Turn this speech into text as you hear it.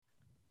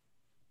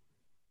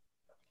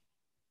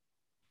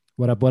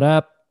What up? What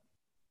up?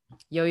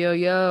 Yo, yo,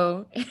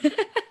 yo.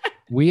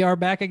 We are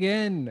back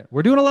again.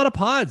 We're doing a lot of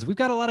pods. We've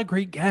got a lot of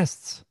great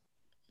guests.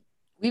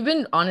 We've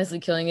been honestly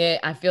killing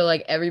it. I feel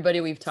like everybody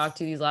we've talked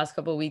to these last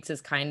couple of weeks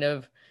is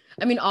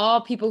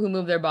all people who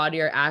move their body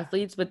are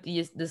athletes, but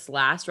this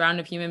last round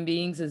of human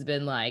beings has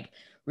been like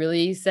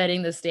really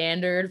setting the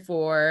standard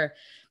for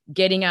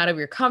getting out of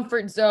your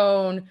comfort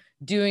zone,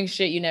 doing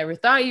shit you never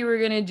thought you were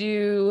going to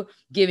do,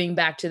 giving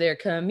back to their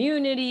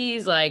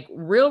communities, like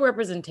real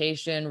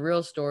representation,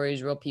 real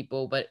stories, real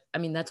people. But I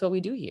mean, that's what we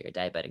do here,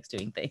 Diabetics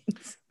Doing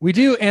Things. We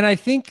do. And I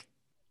think,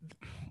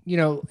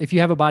 if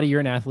you have a body, you're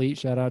an athlete.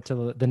 Shout out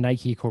to the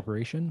Nike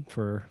Corporation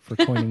for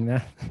coining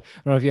that. I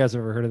don't know if you guys have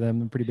ever heard of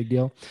them. Pretty big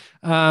deal.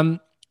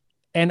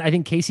 And I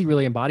think Casey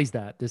really embodies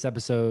that this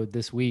episode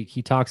this week.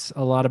 He talks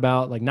a lot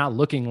about like not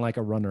looking like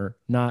a runner,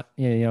 not,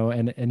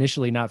 and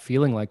initially not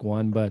feeling like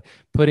one, but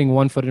putting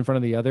one foot in front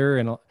of the other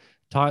and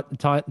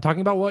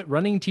talking about what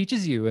running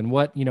teaches you and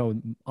what,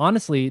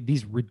 honestly,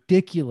 these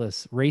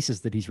ridiculous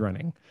races that he's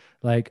running,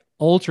 like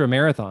ultra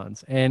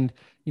marathons. And,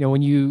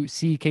 when you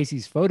see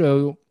Casey's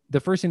photo, the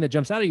first thing that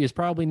jumps out at you is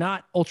probably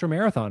not ultra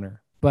marathoner,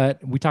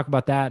 but we talk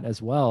about that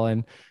as well.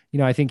 And,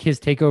 I think his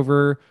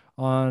takeover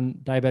on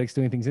Diabetics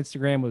Doing Things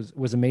Instagram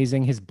was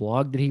amazing. His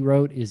blog that he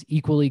wrote is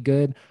equally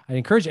good. I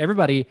encourage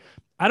everybody.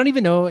 I don't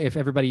even know if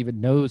everybody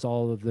even knows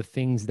all of the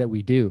things that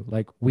we do.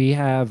 Like we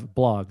have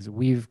blogs.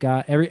 We've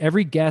got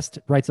every guest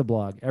writes a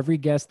blog. Every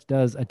guest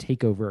does a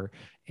takeover.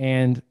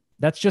 And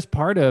that's just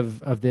part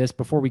of this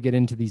before we get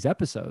into these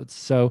episodes.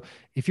 So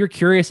if you're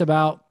curious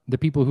about the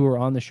people who are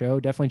on the show,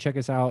 definitely check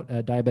us out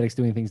at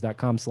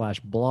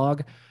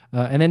diabeticsdoingthings.com/blog.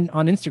 And then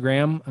on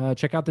Instagram,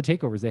 check out the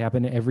takeovers. They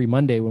happen every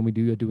Monday when we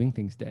do a Doing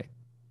Things Day.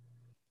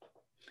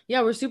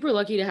 Yeah, we're super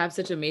lucky to have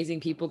such amazing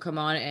people come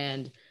on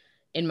and,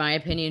 in my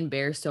opinion,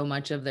 bear so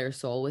much of their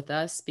soul with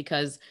us,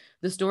 because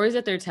the stories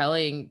that they're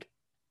telling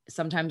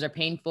sometimes are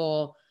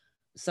painful,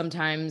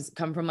 sometimes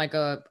come from like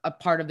a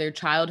part of their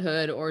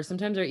childhood, or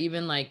sometimes are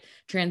even like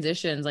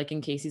transitions. Like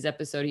in Casey's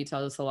episode, he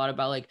tells us a lot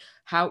about like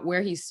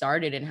where he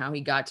started and how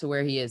he got to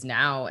where he is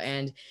now.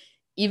 And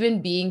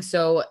even being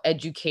so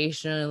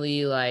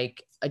educationally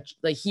like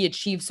he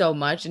achieved so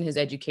much in his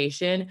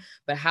education,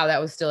 but how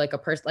that was still like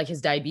like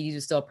his diabetes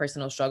was still a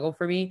personal struggle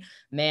for me,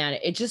 man.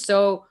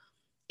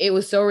 It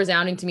was so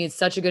resounding to me. It's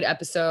such a good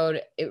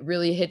episode. It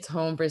really hits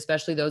home for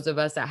especially those of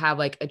us that have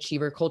like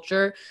achiever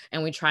culture,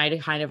 and we try to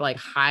kind of like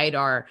hide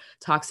our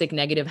toxic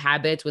negative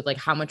habits with like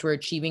how much we're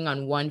achieving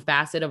on one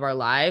facet of our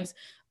lives.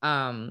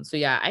 So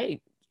yeah,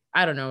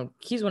 I don't know.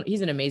 He's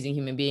an amazing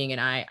human being. And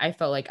I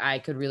felt like I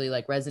could really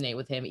like resonate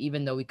with him,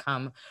 even though we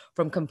come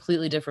from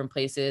completely different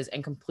places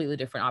and completely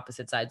different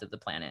opposite sides of the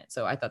planet.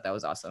 So I thought that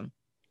was awesome.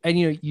 And,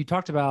 you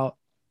talked about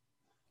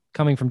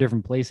coming from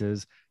different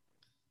places.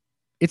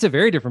 It's a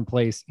very different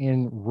place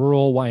in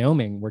rural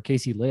Wyoming where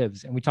Casey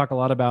lives. And we talk a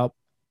lot about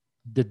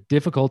the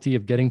difficulty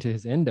of getting to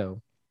his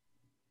endo.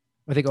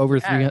 I think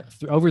over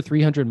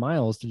 300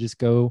 miles to just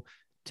go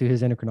to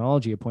his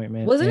endocrinology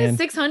appointment. Wasn't it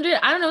 600?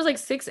 I don't know. It was like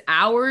 6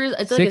 hours.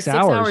 It's like a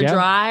 6-hour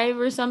drive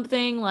or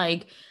something.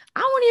 Like, I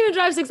wouldn't even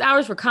drive 6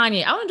 hours for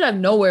Kanye. I wouldn't drive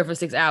nowhere for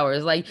 6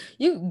 hours. Like,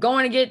 you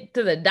going to get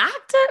to the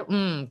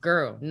doctor?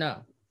 Girl,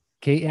 no.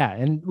 Okay, yeah.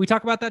 And we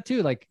talk about that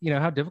too, like,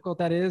 how difficult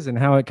that is and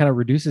how it kind of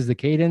reduces the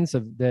cadence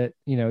of that,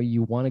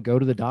 you want to go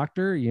to the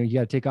doctor, you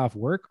got to take off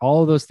work,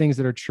 all of those things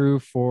that are true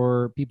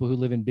for people who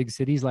live in big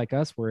cities like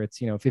us, where it's,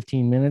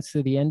 15 minutes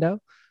to the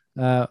endo.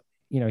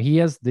 He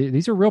has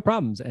these are real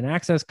problems, and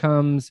access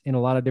comes in a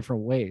lot of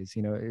different ways.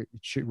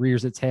 It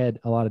rears its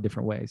head a lot of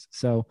different ways.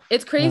 So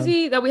it's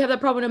crazy that we have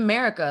that problem in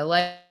America.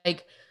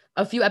 Like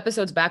a few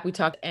episodes back, we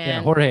talked,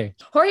 and Jorge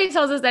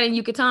tells us that in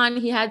Yucatan,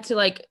 he had to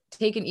like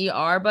take an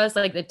ER bus.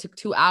 Like it took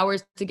 2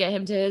 hours to get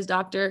him to his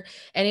doctor.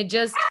 And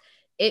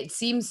it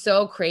seems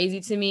so crazy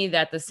to me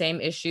that the same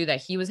issue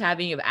that he was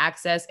having of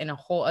access in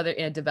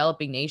a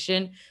developing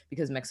nation,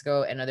 because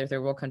Mexico and other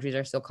third world countries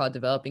are still called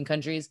developing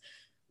countries,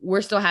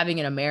 we're still having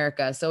in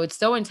America. So it's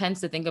so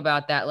intense to think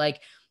about that,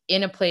 like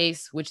in a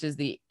place, which is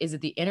the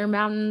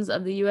Intermountains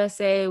of the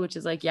USA, which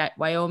is like,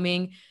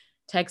 Wyoming,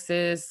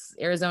 Texas,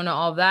 Arizona,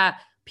 all of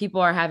that.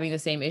 People are having the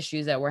same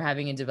issues that we're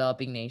having in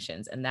developing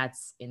nations. And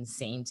that's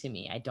insane to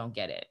me. I don't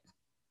get it.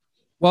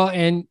 Well,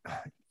 and,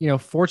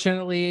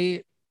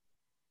 fortunately,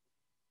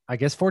 I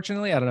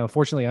don't know,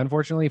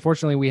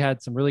 unfortunately, we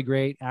had some really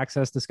great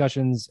access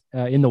discussions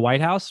in the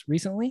White House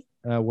recently,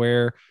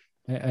 where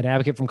an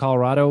advocate from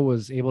Colorado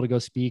was able to go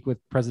speak with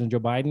President Joe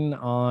Biden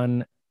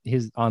on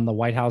the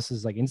White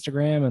House's like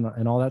Instagram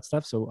and all that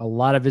stuff. So a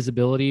lot of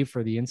visibility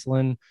for the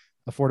insulin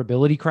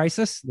affordability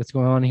crisis that's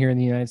going on here in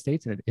the United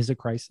States. And it is a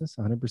crisis,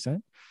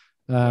 100%.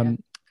 And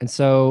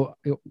so,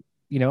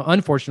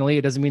 unfortunately,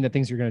 it doesn't mean that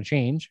things are going to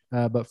change,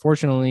 but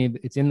fortunately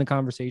it's in the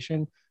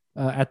conversation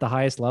at the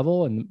highest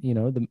level and,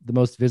 the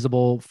most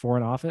visible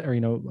foreign office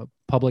or,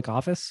 public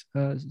office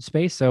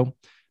space. So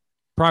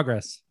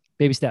progress,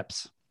 baby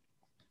steps.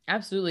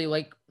 Absolutely.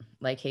 Like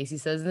Casey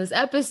says in this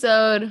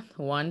episode,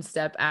 one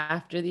step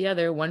after the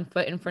other, one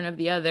foot in front of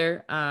the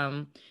other.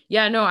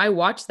 Yeah, no, I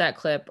watched that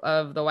clip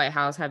of the White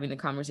House having the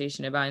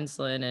conversation about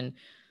insulin. And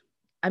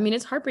I mean,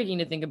 it's heartbreaking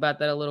to think about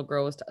that a little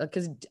girl was,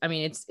 because I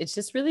mean, it's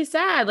just really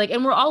sad. Like,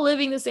 and we're all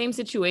living the same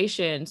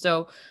situation.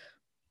 So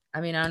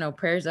I mean, I don't know,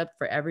 prayers up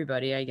for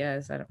everybody, I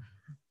guess. I don't.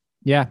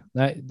 Yeah.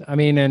 I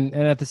mean, and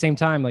at the same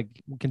time, like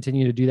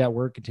continue to do that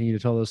work, continue to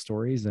tell those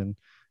stories. And,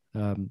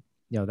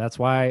 that's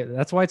why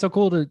it's so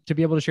cool to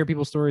be able to share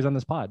people's stories on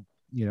this pod,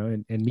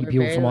 and meet We're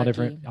people very from all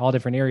lucky.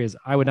 different areas.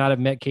 I would not have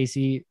met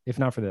Casey if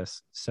not for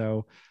this.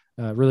 So,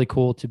 really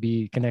cool to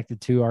be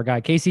connected to our guy,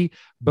 Casey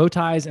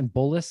Bowties and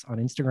Bolus on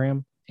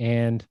Instagram.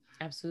 And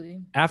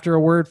Absolutely. after a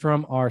word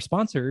from our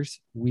sponsors,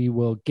 we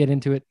will get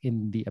into it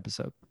in the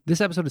episode. This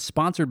episode is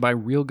sponsored by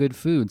Real Good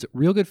Foods.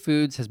 Real Good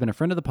Foods has been a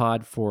friend of the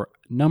pod for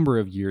a number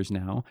of years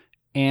now,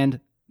 and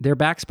they're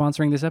back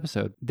sponsoring this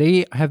episode.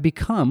 They have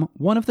become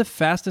one of the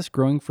fastest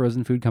growing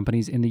frozen food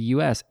companies in the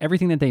US.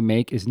 Everything that they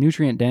make is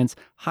nutrient dense,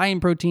 high in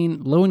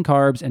protein, low in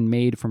carbs, and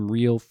made from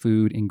real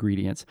food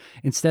ingredients.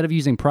 Instead of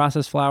using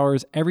processed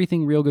flours,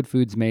 everything Real Good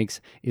Foods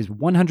makes is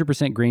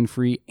 100%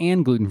 grain-free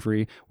and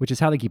gluten-free, which is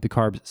how they keep the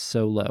carbs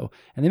so low.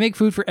 And they make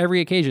food for every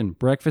occasion.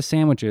 Breakfast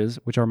sandwiches,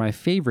 which are my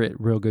favorite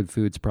Real Good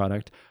Foods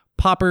product,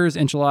 poppers,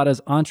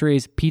 enchiladas,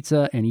 entrees,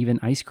 pizza, and even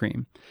ice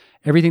cream.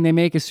 Everything they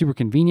make is super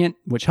convenient,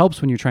 which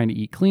helps when you're trying to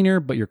eat cleaner,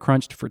 but you're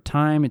crunched for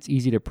time. It's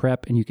easy to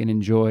prep and you can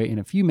enjoy in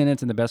a few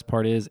minutes. And the best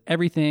part is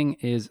everything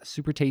is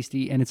super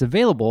tasty and it's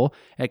available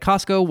at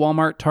Costco,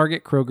 Walmart,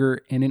 Target, Kroger,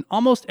 and in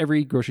almost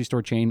every grocery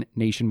store chain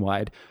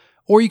nationwide.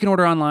 Or you can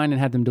order online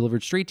and have them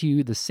delivered straight to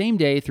you the same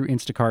day through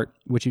Instacart,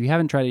 which if you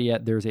haven't tried it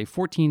yet, there's a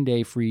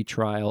 14-day free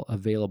trial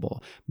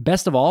available.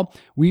 Best of all,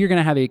 we are going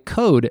to have a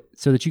code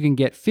so that you can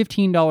get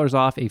 $15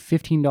 off a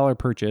 $15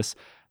 purchase.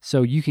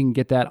 So you can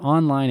get that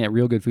online at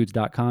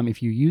realgoodfoods.com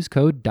if you use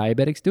code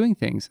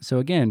DiabeticsDoingThings. So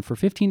again, for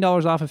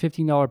 $15 off a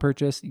 $15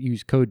 purchase,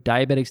 use code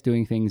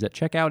DiabeticsDoingThings at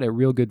checkout at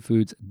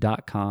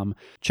realgoodfoods.com.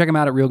 Check them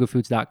out at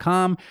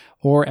realgoodfoods.com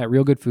or at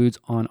Real Good Foods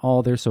on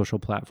all their social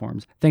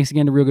platforms. Thanks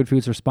again to Real Good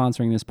Foods for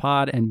sponsoring this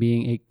pod and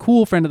being a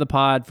cool friend of the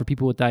pod for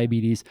people with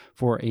diabetes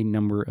for a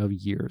number of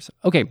years.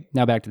 Okay,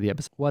 now back to the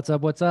episode. What's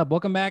up?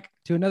 Welcome back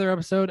to another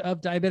episode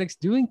of Diabetics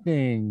Doing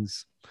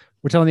Things.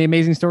 We're telling the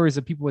amazing stories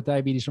of people with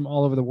diabetes from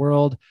all over the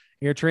world.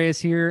 Eritrea is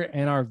here,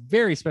 and our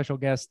very special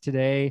guest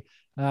today,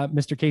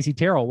 Mr. Casey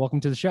Terrell.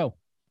 Welcome to the show.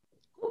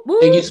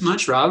 Thank you so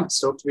much, Rob.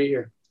 Stoked to be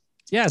here.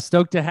 Yeah,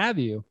 stoked to have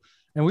you.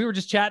 And we were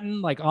just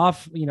chatting like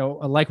off,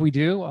 like we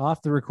do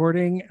off the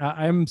recording.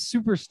 I'm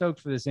super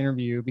stoked for this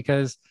interview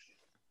because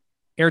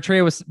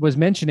Eritrea was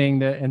mentioning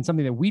that, and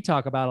something that we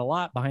talk about a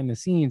lot behind the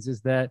scenes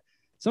is that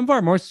some of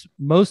our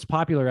most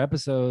popular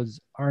episodes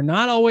are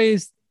not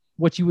always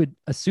what you would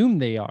assume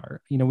they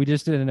are. We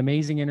just did an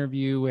amazing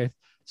interview with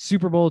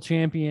Super Bowl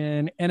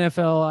champion,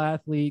 NFL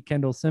athlete,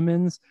 Kendall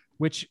Simmons,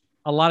 which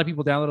a lot of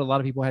people downloaded. A lot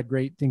of people had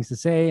great things to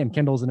say, and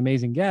Kendall's an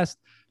amazing guest,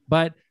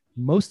 but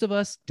most of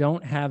us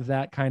don't have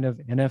that kind of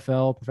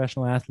NFL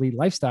professional athlete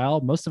lifestyle.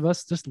 Most of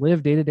us just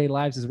live day-to-day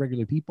lives as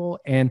regular people.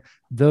 And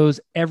those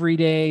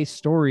everyday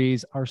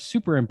stories are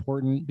super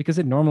important because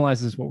it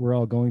normalizes what we're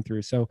all going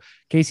through. So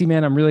Casey,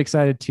 man, I'm really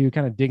excited to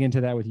kind of dig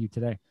into that with you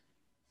today.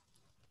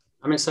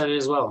 I'm excited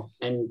as well.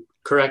 And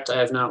correct, I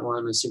have not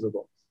won a Super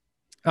Bowl.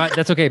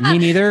 That's okay. Me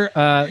neither.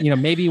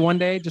 Maybe one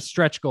day, just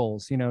stretch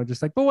goals,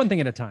 just like, but one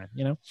thing at a time,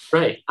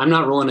 Right. I'm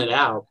not rolling it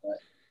out. But...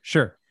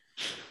 Sure.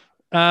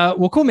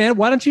 Well, cool, man.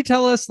 Why don't you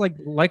tell us,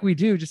 like we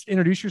do, just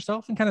introduce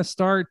yourself and kind of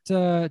start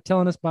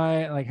telling us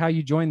by like how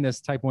you joined this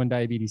type 1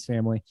 diabetes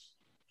family.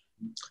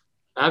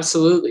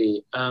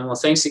 Absolutely. Well,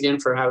 thanks again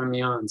for having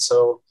me on.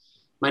 So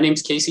my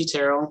name's Casey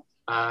Terrell.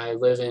 I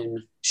live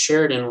in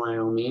Sheridan,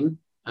 Wyoming,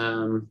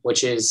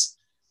 which is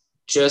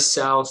just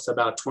south,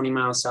 about 20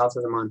 miles south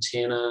of the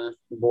Montana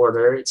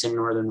border. It's in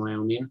northern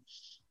Wyoming.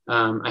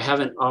 I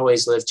haven't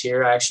always lived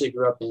here. I actually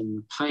grew up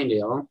in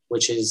Pinedale,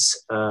 which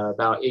is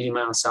about 80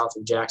 miles south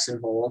of Jackson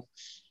Hole.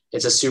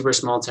 It's a super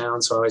small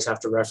town, so I always have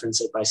to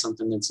reference it by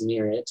something that's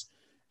near it.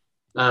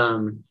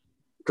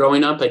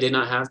 Growing up, I did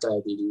not have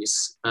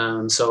diabetes.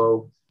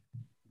 So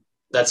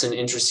that's an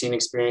interesting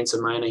experience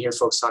of mine. I hear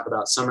folks talk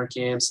about summer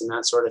camps and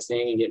that sort of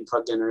thing and getting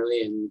plugged in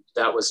early, and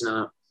that was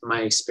not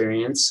my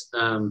experience.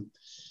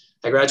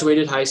 I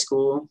graduated high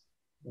school,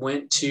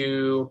 went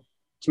to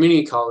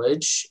community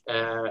college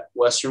at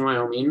Western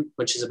Wyoming,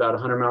 which is about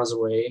 100 miles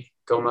away.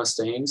 Go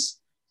Mustangs.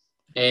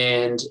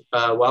 And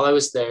while I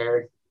was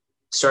there,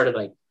 started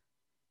like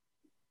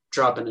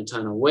dropping a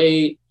ton of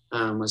weight,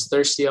 was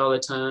thirsty all the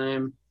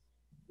time,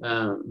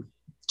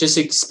 just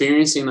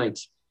experiencing like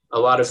a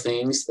lot of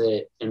things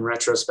that in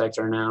retrospect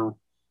are now,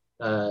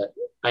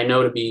 I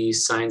know to be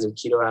signs of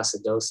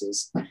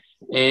ketoacidosis.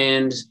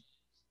 And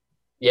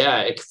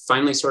yeah, it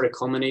finally sort of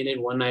culminated.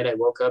 One night I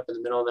woke up in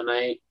the middle of the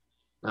night,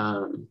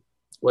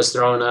 was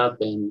throwing up,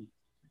 and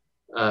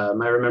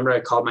I remember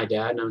I called my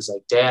dad and I was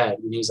like, Dad,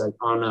 and he's like,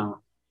 oh no,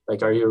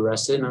 like, are you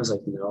arrested? And I was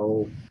like,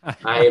 no,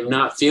 I am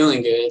not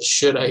feeling good.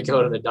 Should I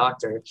go to the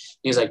doctor? And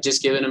he was like,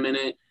 just give it a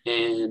minute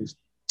and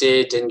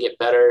didn't get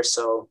better.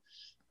 So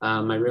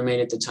my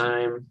roommate at the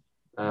time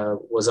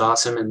was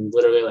awesome, and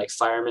literally like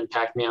fireman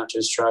packed me out to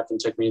his truck and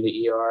took me to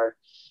the ER.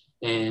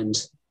 And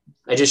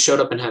I just showed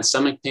up and had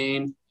stomach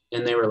pain,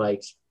 and they were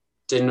like,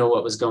 didn't know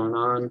what was going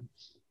on.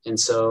 And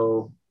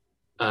so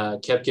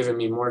kept giving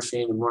me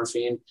morphine.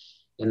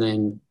 And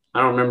then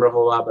I don't remember a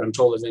whole lot, but I'm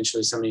told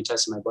eventually somebody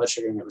tested my blood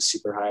sugar and it was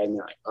super high. And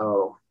they're like,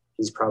 oh,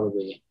 he's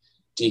probably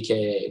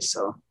DKA.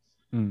 So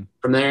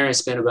from there, I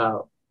spent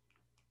about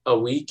a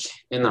week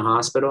in the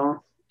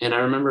hospital. And I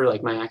remember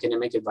like my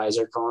academic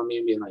advisor calling me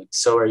and being like,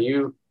 so are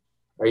you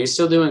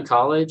still doing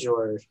college,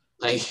 or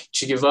like,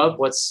 did you give up?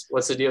 What's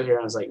the deal here?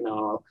 I was like,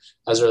 no,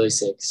 I was really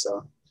sick.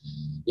 So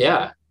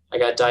yeah, I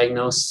got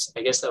diagnosed.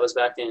 I guess that was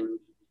back in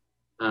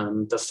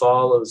the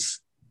fall of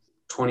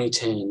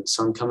 2010.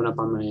 So I'm coming up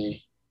on my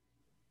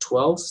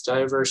 12th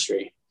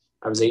anniversary.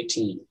 I was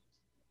 18.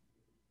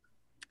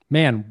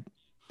 Man,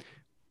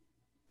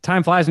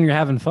 time flies when you're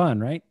having fun,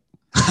 right?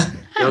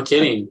 No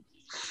kidding.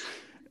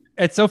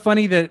 It's so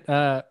funny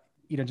that,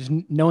 just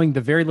knowing the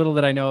very little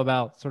that I know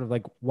about sort of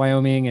like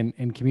Wyoming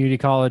and community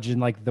college in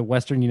like the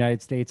Western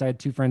United States. I had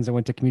two friends that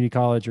went to community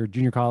college or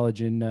junior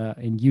college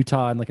in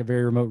Utah, in like a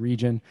very remote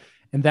region.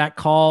 And that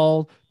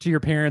call to your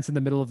parents in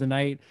the middle of the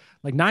night,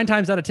 like 9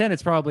 times out of 10,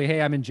 it's probably,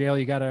 hey, I'm in jail.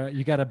 You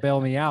gotta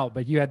bail me out.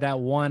 But you had that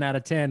 1 out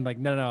of 10, like,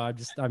 no,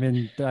 I'm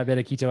in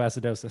diabetic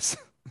ketoacidosis.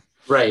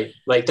 Right.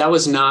 Like that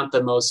was not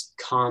the most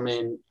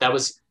common. That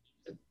was,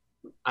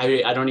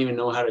 I don't even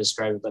know how to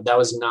describe it, but that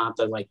was not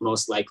the like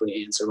most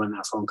likely answer when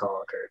that phone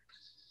call occurred.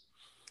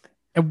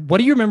 And what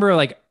do you remember?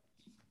 Like,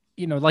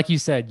 like you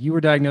said, you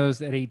were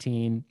diagnosed at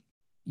 18.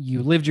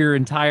 You lived your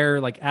entire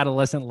like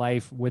adolescent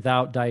life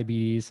without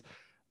diabetes.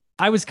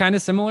 I was kind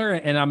of similar,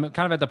 and I'm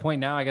kind of at the point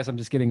now, I guess I'm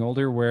just getting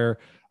older, where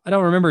I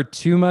don't remember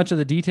too much of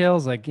the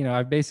details. Like,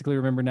 I basically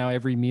remember now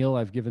every meal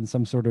I've given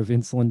some sort of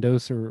insulin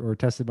dose or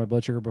tested my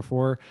blood sugar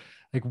before.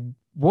 Like,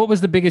 what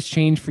was the biggest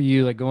change for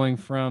you, like going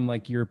from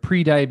like your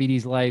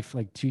pre-diabetes life,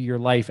 like to your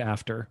life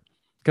after?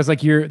 Because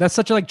like that's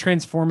such a like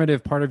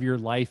transformative part of your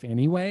life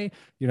anyway.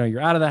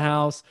 You're out of the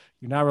house,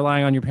 you're not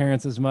relying on your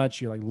parents as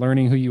much, you're like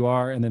learning who you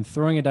are, and then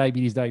throwing a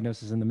diabetes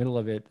diagnosis in the middle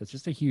of it, that's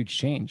just a huge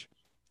change.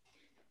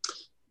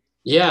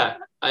 Yeah,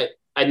 I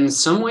in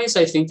some ways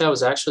I think that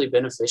was actually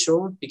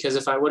beneficial, because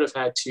if I would have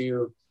had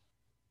to,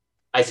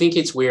 I think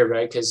it's weird,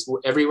 right? Because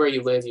everywhere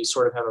you live, you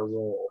sort of have a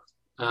role.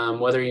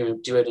 Whether you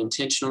do it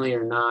intentionally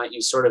or not,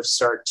 you sort of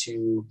start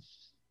to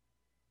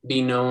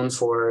be known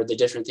for the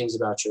different things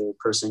about your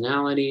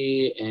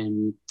personality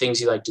and things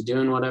you like to do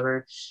and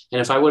whatever.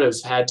 And if I would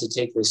have had to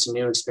take this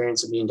new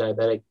experience of being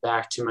diabetic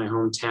back to my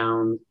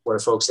hometown where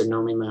folks had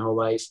known me my whole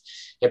life,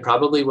 it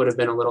probably would have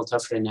been a little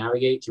tougher to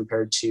navigate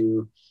compared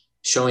to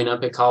showing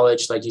up at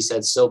college, like you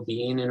said, still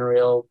being in a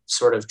real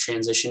sort of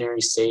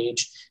transitionary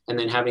stage and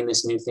then having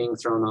this new thing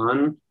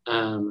thrown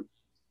on.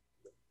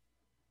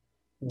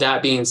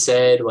 That being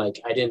said, like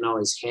I didn't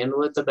always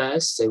handle it the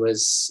best. It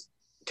was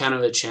kind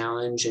of a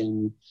challenge.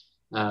 And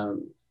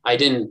I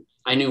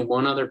knew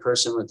one other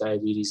person with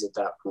diabetes at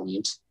that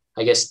point.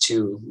 I guess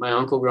 2. My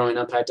uncle growing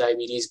up had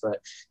diabetes, but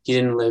he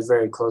didn't live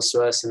very close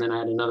to us. And then I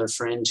had another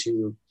friend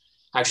who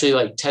actually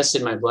like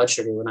tested my blood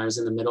sugar when I was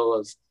in the middle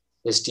of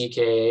this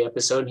DKA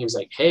episode. And he was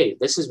like, hey,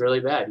 this is really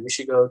bad. You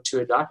should go to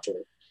a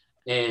doctor.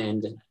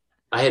 And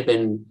I had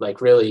been like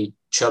really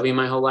chubby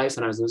my whole life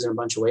and I was losing a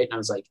bunch of weight. And I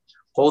was like,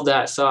 hold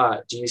that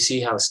thought. Do you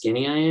see how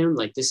skinny I am?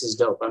 Like, this is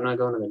dope. I'm not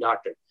going to the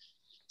doctor.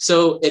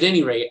 So at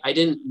any rate, I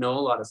didn't know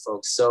a lot of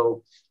folks.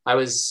 So I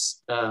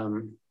was,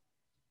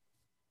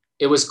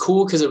 it was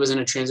cool because it was in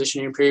a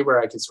transitionary period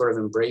where I could sort of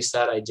embrace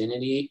that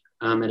identity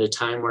at a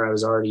time where I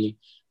was already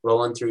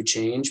rolling through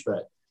change.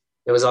 But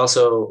it was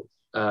also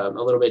a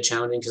little bit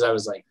challenging because I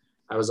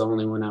was the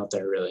only one out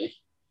there really.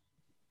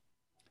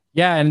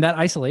 Yeah. And that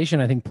isolation,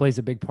 I think, plays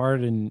a big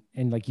part in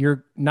like,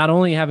 you're not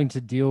only having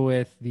to deal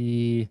with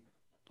the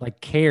like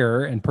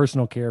care and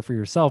personal care for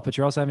yourself, but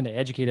you're also having to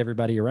educate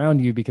everybody around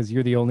you because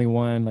you're the only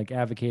one like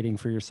advocating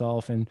for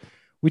yourself. And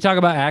we talk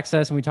about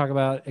access and we talk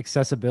about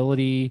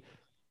accessibility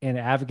and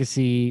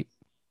advocacy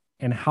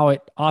and how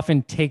it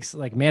often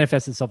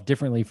manifests itself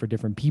differently for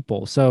different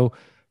people. So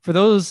for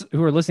those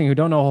who are listening who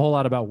don't know a whole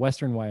lot about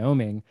Western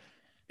Wyoming,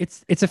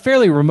 it's a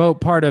fairly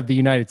remote part of the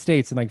United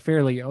States and like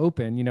fairly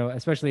open,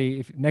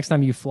 especially if next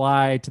time you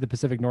fly to the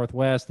Pacific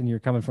Northwest and you're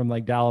coming from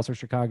like Dallas or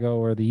Chicago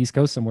or the East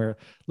Coast somewhere,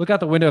 look out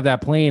the window of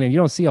that plane and you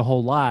don't see a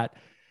whole lot.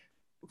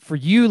 For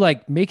you,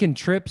 like making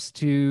trips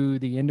to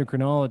the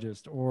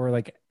endocrinologist or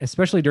like,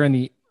 especially during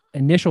the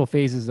initial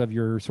phases of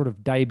your sort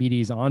of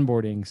diabetes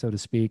onboarding, so to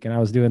speak. And I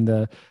was doing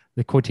the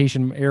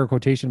air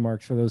quotation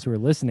marks for those who are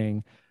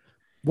listening.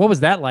 What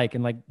was that like?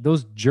 And like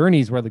those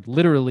journeys were like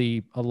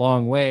literally a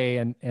long way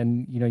and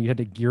you had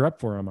to gear up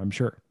for them, I'm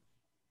sure.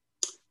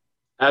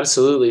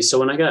 Absolutely. So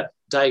when I got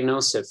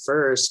diagnosed at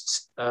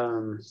first,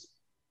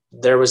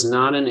 there was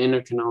not an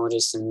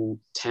endocrinologist in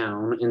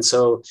town. And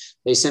so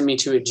they sent me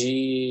to a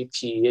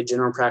GP, a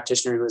general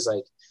practitioner, who was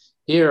like,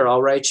 here,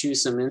 I'll write you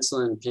some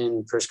insulin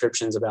pen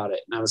prescriptions about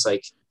it. And I was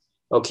like,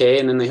 okay.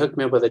 And then they hooked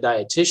me up with a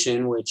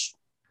dietitian, which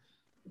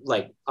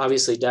like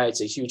obviously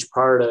diet's a huge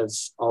part of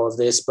all of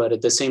this, but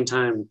at the same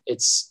time,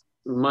 it's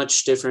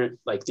much different.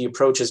 Like the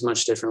approach is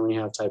much different when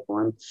you have type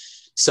 1.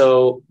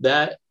 So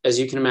that, as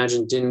you can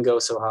imagine, didn't go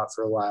so hot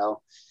for a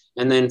while.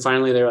 And then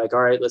finally they're like,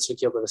 all right, let's hook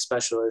you up with a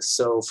specialist.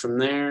 So from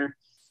there,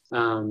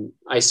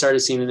 I started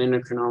seeing an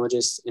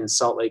endocrinologist in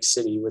Salt Lake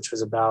City, which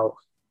was about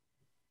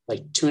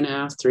like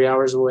 2.5, 3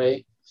 hours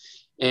away.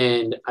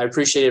 And I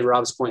appreciated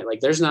Rob's point. Like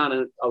there's not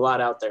a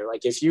lot out there.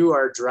 Like if you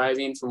are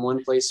driving from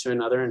one place to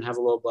another and have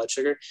a low blood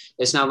sugar,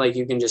 it's not like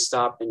you can just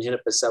stop and hit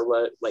up a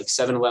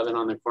 7-Eleven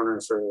on the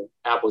corner for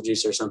apple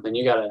juice or something.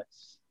 You got to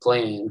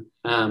plan.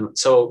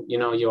 So, you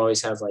know, you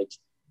always have like,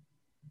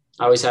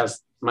 I always have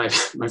my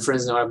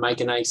friends know I have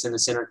Mike and Ike's in the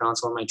center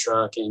console in my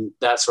truck and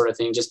that sort of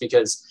thing, just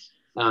because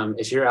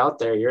if you're out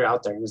there, you're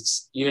out there. And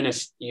it's, even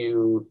if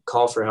you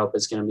call for help,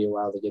 it's going to be a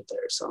while to get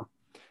there. So,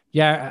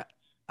 yeah,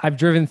 I've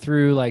driven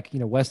through like, you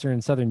know, Western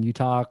and Southern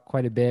Utah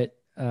quite a bit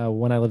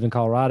when I lived in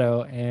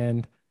Colorado,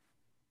 and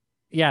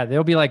yeah,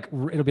 it'll be like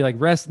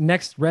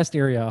next rest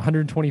area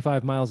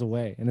 125 miles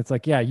away. And it's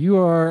like, yeah, you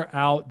are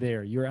out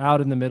there, you're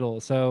out in the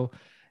middle. So,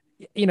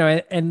 you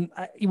know,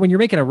 when you're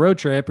making a road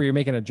trip or you're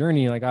making a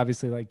journey, like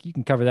obviously like you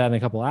can cover that in a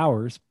couple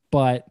hours,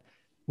 but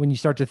when you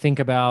start to think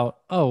about,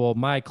 oh, well,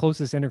 my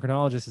closest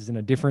endocrinologist is in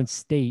a different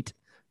state,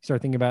 you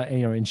start thinking about, you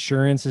know,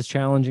 insurance is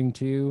challenging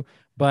too.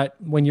 But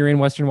when you're in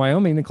Western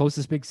Wyoming, the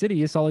closest big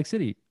city is Salt Lake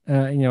City,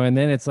 you know, and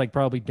then it's like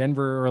probably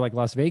Denver or like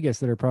Las Vegas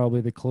that are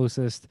probably the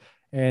closest.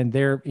 And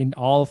they're in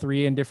all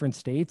three in different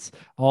states,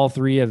 all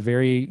three a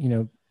very, you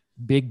know,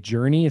 big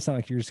journey. It's not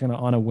like you're just going to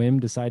on a whim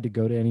decide to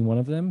go to any one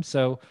of them.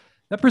 So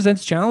that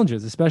presents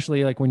challenges,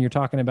 especially like when you're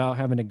talking about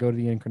having to go to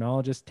the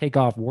endocrinologist, take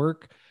off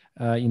work,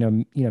 you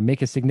know,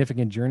 make a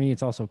significant journey.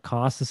 It's also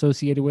costs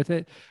associated with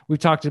it. We've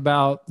talked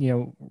about, you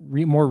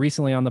know, more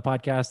recently on the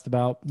podcast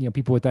about, you know,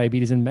 people with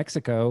diabetes in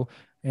Mexico,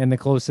 and the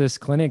closest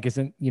clinic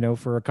isn't, you know,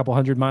 for a couple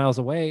 100 miles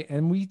away.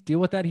 And we deal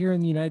with that here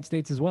in the United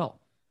States as well.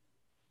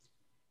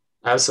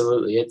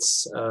 Absolutely.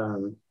 It's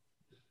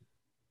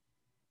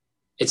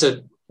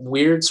a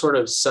weird sort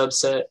of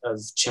subset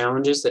of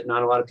challenges that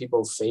not a lot of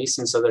people face.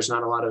 And so there's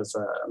not a lot of,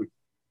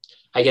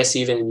 I guess,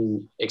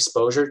 even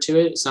exposure to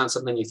it. It's not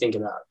something you think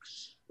about.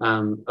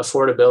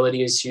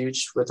 Affordability is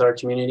huge with our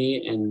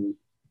community, and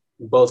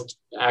both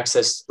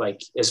access,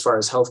 like as far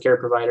as healthcare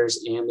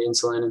providers and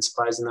insulin and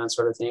supplies and that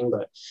sort of thing,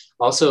 but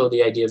also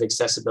the idea of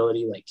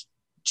accessibility, like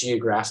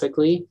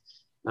geographically,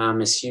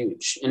 is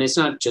huge. And it's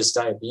not just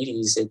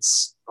diabetes,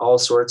 it's all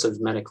sorts of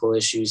medical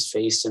issues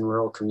faced in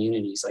rural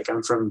communities. Like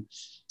I'm from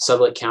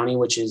Sublette County,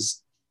 which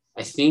is,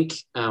 I think,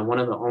 one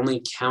of the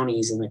only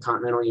counties in the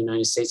continental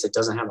United States that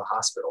doesn't have a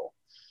hospital.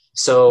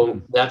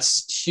 So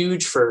that's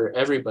huge for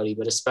everybody,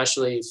 but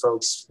especially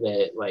folks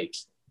that like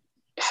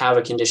have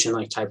a condition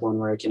like type 1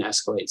 where it can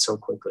escalate so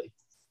quickly.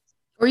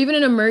 Or even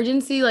an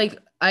emergency. Like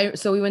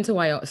so we went to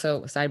Wyoming.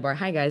 So sidebar,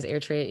 hi guys,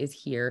 AirTray is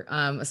here.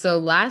 So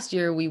last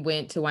year we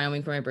went to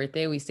Wyoming for my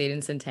birthday. We stayed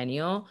in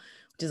Centennial,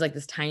 which is like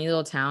this tiny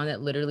little town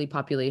that literally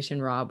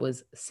population, Rob,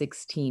 was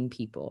 16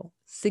 people.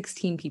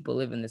 16 people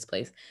live in this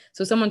place.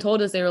 So someone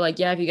told us, they were like,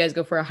 yeah, if you guys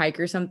go for a hike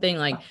or something,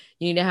 like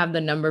you need to have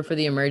the number for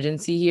the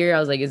emergency here. I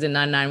was like, is it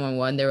not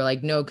 911? They were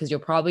like, no, because you'll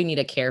probably need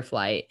a care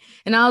flight.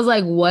 And I was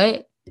like,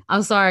 what?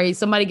 I'm sorry,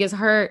 somebody gets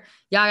hurt,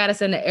 y'all gotta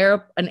send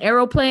an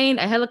aeroplane,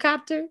 a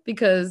helicopter,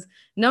 because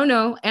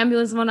no,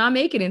 ambulance will not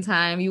make it in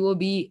time. You will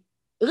be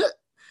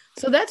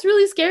so that's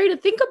really scary to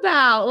think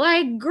about.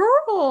 Like,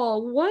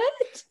 girl,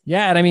 what?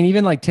 Yeah. And I mean,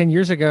 even like 10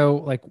 years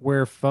ago, like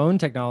where phone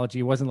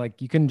technology wasn't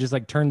like, you couldn't just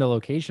like turn the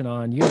location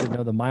on. You had to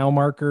know the mile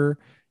marker.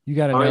 You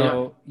got to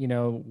know, you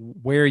know,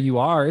 where you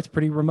are. It's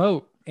pretty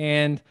remote.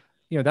 And,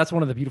 you know, that's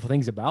one of the beautiful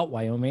things about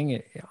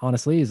Wyoming,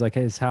 honestly,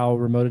 is how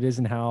remote it is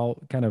and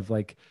how kind of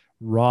like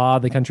raw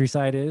the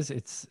countryside is.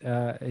 It's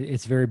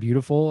very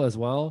beautiful as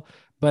well,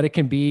 but it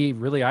can be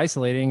really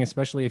isolating,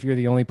 especially if you're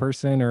the only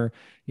person, or,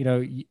 you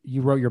know,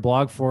 you wrote your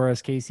blog for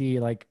us, Casey,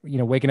 like, you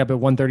know, waking up at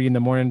 1:30 in the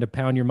morning to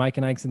pound your Mike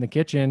and Ike's in the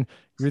kitchen.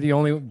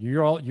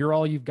 You're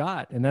all you've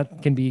got. And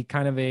that can be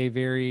kind of a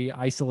very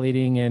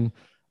isolating and,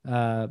 you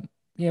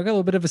know, got a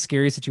little bit of a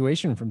scary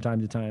situation from time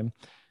to time.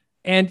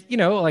 And, you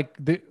know, like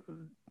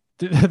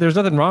there's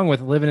nothing wrong with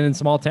living in a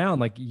small town.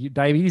 Like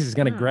diabetes is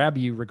going to grab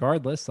you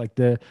regardless. Like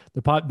the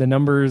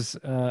numbers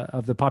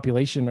of the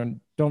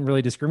population don't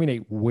really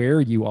discriminate where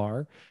you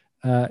are.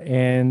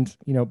 And,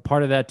 you know,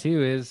 part of that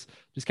too is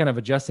just kind of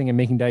adjusting and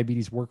making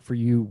diabetes work for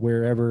you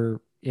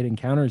wherever it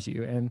encounters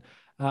you. And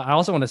I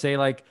also want to say,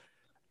 like,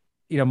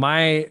 you know,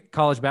 my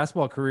college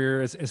basketball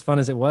career, as fun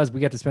as it was, we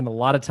got to spend a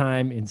lot of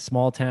time in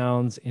small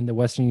towns in the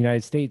Western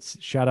United States.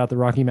 Shout out the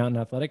Rocky Mountain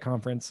Athletic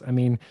Conference. I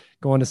mean,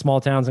 going to small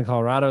towns in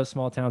Colorado,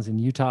 small towns in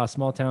Utah,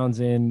 small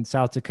towns in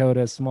South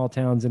Dakota, small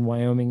towns in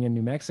Wyoming and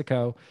New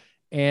Mexico.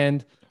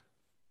 And,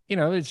 you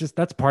know, it's just,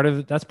 that's part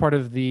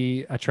of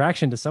the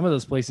attraction to some of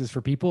those places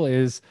for people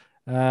is,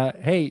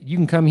 hey, you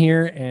can come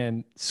here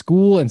and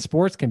school and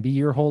sports can be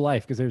your whole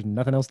life because there's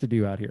nothing else to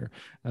do out here.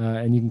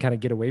 And you can kind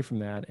of get away from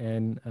that.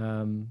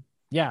 And,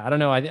 yeah, I don't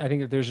know. I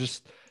think that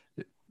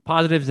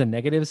positives and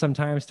negatives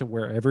sometimes to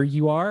wherever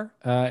you are,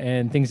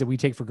 and things that we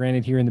take for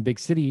granted here in the big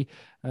city,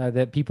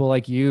 that people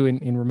like you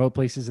in remote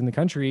places in the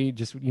country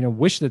just,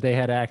 wish that they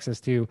had access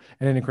to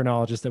an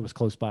endocrinologist that was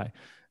close by.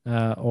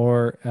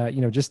 Or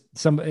just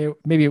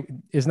maybe it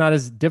is not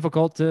as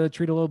difficult to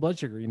treat a low blood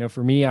sugar.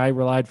 For me, I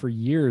relied for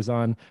years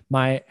on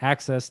my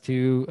access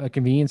to a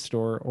convenience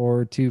store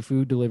or to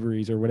food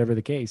deliveries or whatever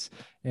the case.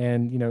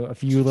 And a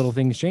few little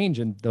things change,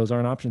 and those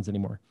aren't options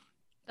anymore.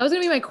 That was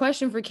gonna be my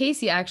question for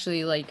Casey,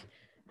 actually. Like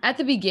at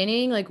the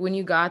beginning, like when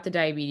you got the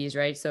diabetes,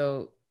 right?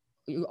 So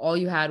all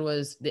you had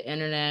was the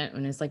internet,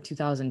 and it's like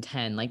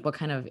 2010. Like what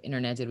kind of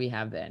internet did we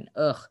have then?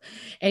 Ugh.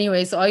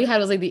 Anyway, so all you had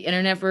was like the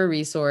internet for a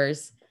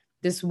resource,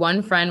 this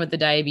one friend with the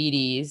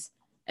diabetes,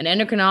 an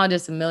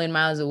endocrinologist a million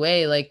miles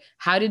away. Like,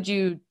 how did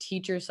you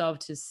teach yourself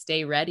to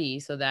stay ready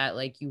so that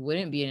like you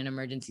wouldn't be in an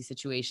emergency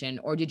situation?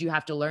 Or did you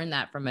have to learn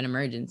that from an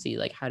emergency?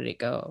 Like, how did it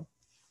go?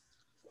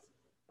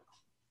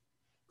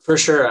 For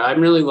sure.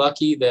 I'm really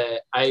lucky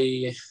that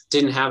I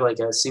didn't have like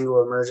a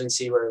single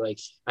emergency where like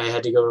I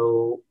had to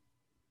go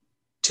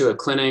to a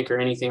clinic or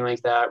anything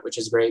like that, which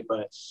is great.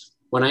 But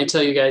when I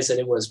tell you guys that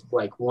it was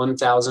like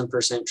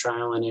 1000%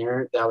 trial and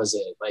error, that was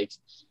it. Like,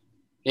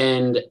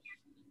 and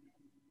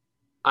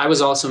I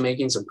was also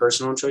making some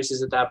personal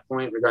choices at that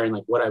point regarding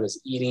like what I was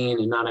eating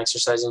and not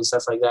exercising and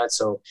stuff like that.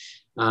 So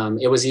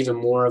it was even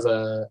more of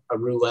a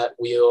roulette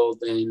wheel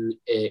than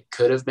it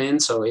could have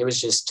been. So it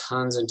was just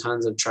tons and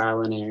tons of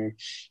trial and error.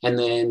 And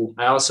then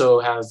I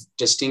also have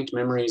distinct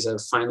memories of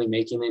finally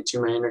making it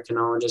to my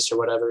endocrinologist or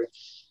whatever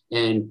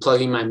and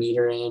plugging my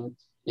meter in.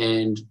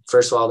 And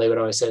first of all, they would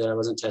always say that I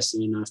wasn't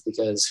testing enough,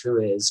 because who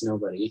is?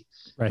 Nobody.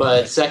 Right.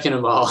 But second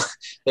of all,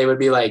 they would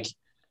be like,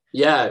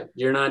 yeah,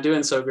 you're not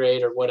doing so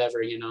great or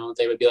whatever,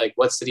 they would be like,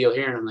 what's the deal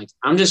here? And I'm like,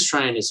 I'm just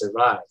trying to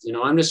survive,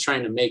 I'm just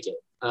trying to make it.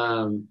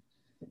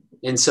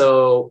 And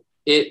so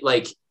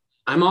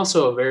I'm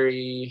also a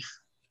very,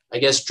 I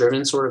guess,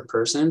 driven sort of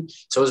person.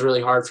 So it was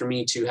really hard for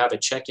me to have a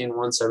check-in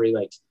once every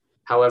like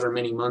however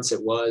many months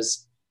it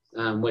was,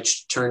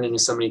 which turned into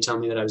somebody telling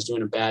me that I was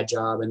doing a bad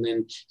job. And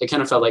then it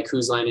kind of felt like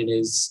whose line it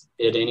is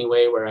it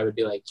anyway, where I would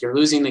be like, you're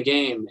losing the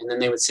game. And then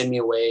they would send me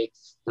away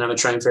and I would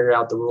try and figure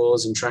out the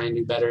rules and try and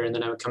do better. And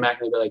then I would come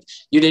back and they'd be like,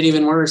 you did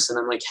even worse. And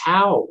I'm like,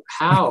 how?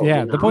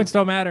 Yeah. The points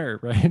don't matter.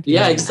 Right.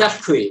 Yeah,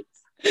 exactly.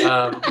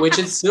 Which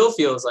it still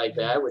feels like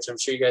that, which I'm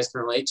sure you guys can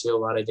relate to a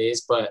lot of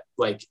days, but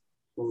like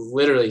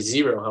literally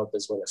zero help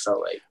is what it felt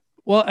like.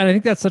 Well, and I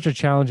think that's such a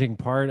challenging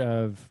part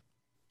of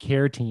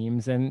care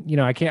teams. And,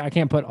 I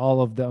can't put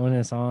all of the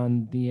onus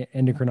on the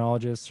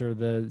endocrinologists or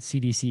the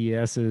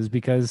CDCESs,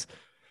 because,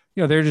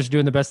 they're just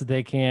doing the best that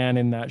they can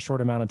in that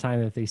short amount of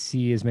time that they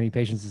see as many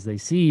patients as they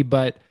see.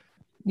 But,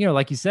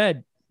 like you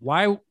said,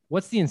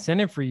 what's the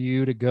incentive for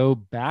you to go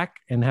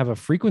back and have a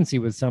frequency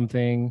with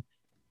something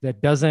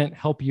that doesn't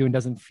help you and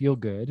doesn't feel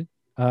good?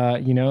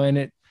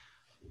 And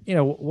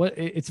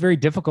it's very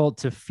difficult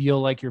to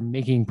feel like you're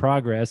making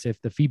progress if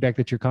the feedback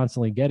that you're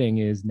constantly getting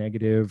is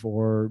negative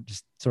or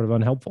just sort of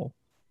unhelpful.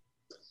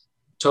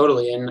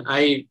 Totally. And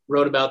I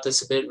wrote about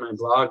this a bit in my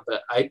blog,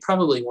 but I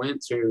probably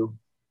went through,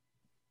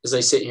 as I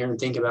sit here and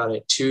think about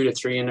it, 2 to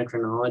 3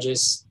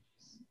 endocrinologists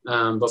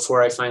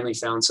before I finally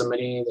found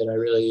somebody that I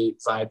really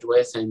vibed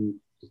with. And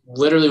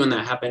literally when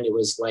that happened, it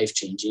was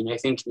life-changing. I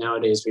think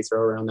nowadays we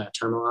throw around that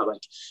term a lot,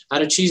 like I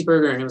had a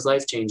cheeseburger and it was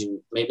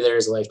life-changing. Maybe there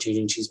is a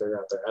life-changing cheeseburger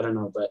out there. I don't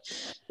know. But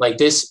like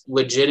this,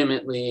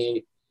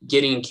 legitimately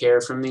getting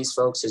care from these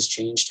folks has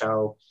changed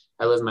how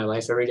I live my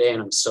life every day.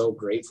 And I'm so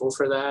grateful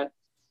for that.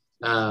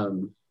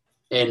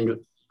 And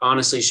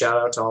honestly, shout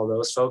out to all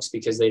those folks,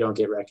 because they don't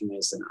get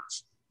recognized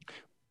enough.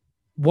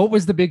 What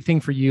was the big thing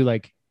for you?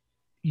 Like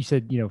you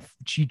said, you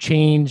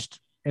changed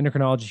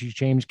endocrinologists, you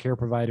changed care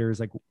providers.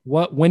 Like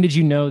when did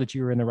you know that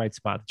you were in the right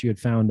spot, that you had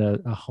found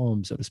a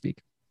home, so to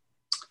speak?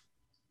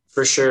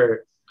 For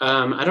sure.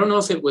 I don't know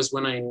if it was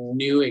when I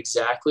knew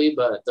exactly,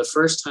 but the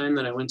first time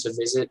that I went to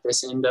visit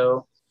this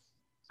endo,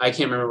 I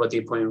can't remember what the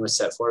appointment was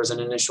set for. It was an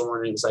initial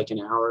one. It was like an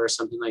hour or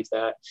something like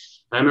that.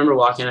 And I remember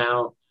walking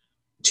out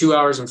 2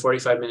 hours and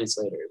 45 minutes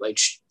later, like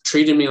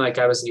treated me like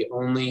I was the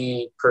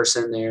only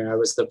person there. I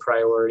was the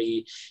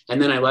priority.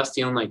 And then I left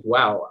feeling like,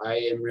 wow, I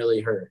am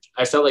really hurt.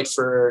 I felt like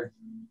for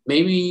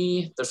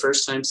maybe the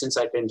first time since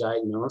I'd been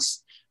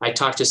diagnosed, I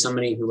talked to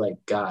somebody who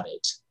like got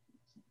it.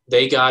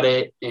 They got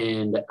it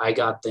and I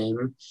got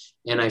them.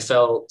 And I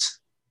felt,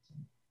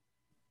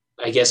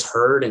 I guess,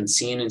 heard and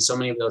seen in so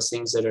many of those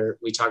things that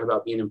we talk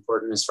about being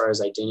important as far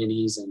as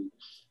identities and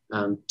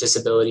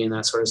disability and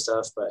that sort of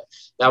stuff. But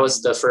that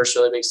was the first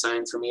really big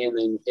sign for me. And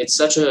then it's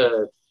such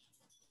a,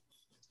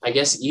 I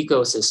guess,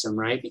 ecosystem,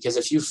 right? Because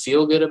if you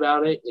feel good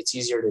about it, it's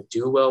easier to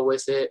do well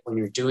with it. When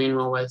you're doing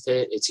well with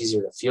it, it's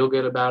easier to feel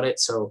good about it.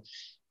 So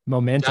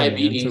momentum,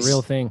 diabetes, it's a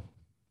real thing.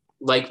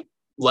 Like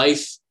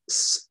life,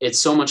 it's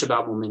so much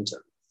about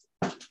momentum.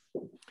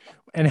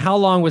 And how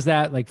long was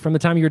that? Like from the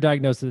time you were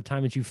diagnosed to the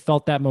time that you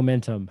felt that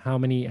momentum, how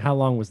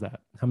long was that?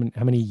 How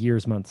many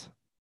years, months,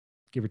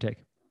 give or take?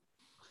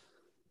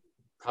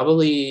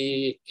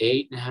 Probably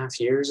 8.5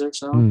 years or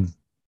so.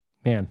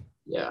 Man.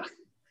 Yeah.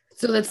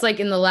 So that's like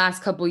in the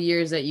last couple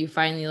years that you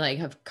finally like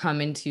have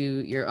come into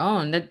your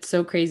own. That's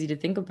so crazy to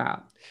think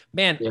about.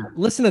 Man, Yeah.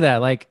 listen to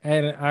that. Like,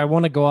 and I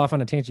want to go off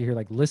on a tangent here,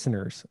 like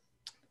listeners,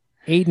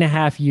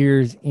 8.5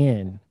 years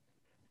in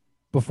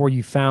before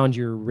you found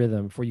your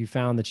rhythm, before you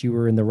found that you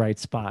were in the right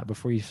spot,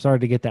 before you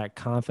started to get that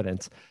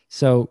confidence.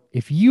 So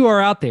if you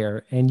are out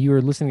there and you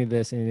are listening to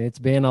this and it's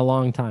been a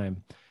long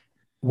time,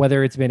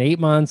 whether it's been 8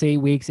 months, 8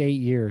 weeks, 8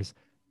 years,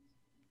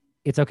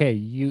 it's okay.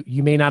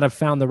 You may not have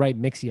found the right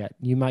mix yet.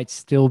 You might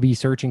still be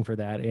searching for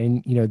that.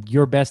 And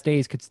your best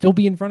days could still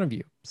be in front of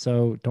you.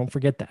 So don't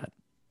forget that.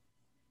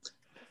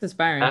 It's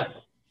inspiring.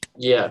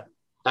 Yeah,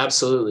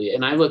 absolutely.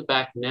 And I look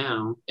back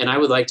now and I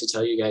would like to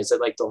tell you guys that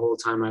like the whole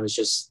time I was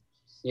just,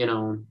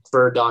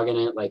 bird dogging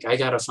it. Like I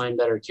got to find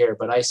better care,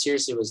 but I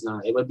seriously was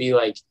not. It would be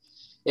like,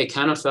 it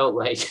kind of felt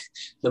like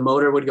the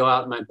motor would go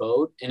out in my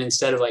boat. And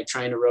instead of like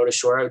trying to row to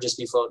shore, I would just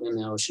be floating in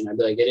the ocean. I'd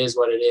be like, it is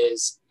what it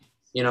is.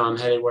 I'm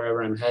headed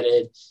wherever I'm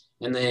headed.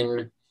 And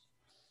then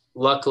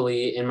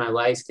luckily in my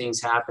life,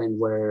 things happened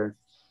where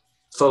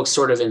folks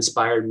sort of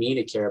inspired me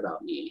to care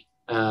about me.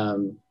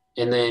 And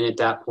then at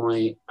that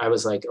point I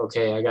was like,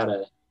 okay, I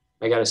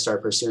gotta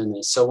start pursuing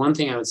this. So one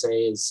thing I would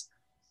say is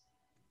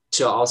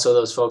to also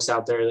those folks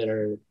out there that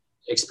are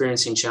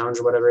experiencing challenge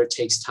or whatever, it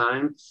takes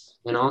time.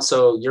 And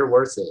also you're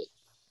worth it.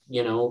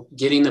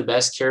 Getting the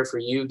best care for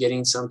you,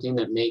 getting something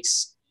that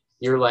makes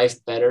your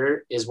life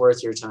better is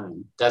worth your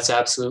time. That's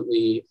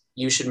absolutely,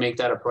 you should make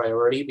that a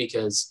priority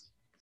because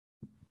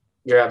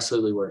you're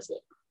absolutely worth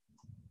it.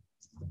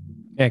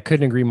 Yeah,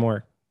 couldn't agree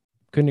more.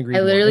 I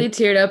literally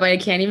teared up. I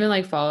can't even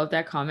like follow up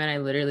that comment. I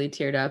literally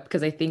teared up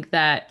because I think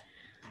that,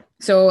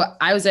 so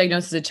I was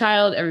diagnosed as a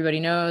child, everybody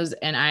knows.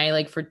 And I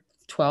like for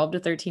 12 to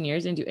 13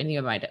 years didn't do anything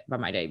about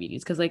my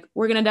diabetes because like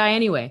we're going to die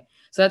anyway.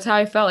 So that's how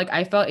I felt. Like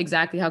I felt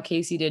exactly how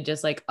Casey did,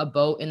 just like a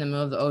boat in the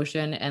middle of the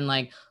ocean. And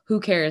like,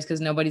 who cares?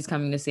 Because nobody's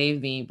coming to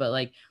save me. But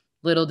like,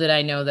 little did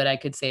I know that I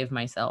could save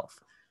myself.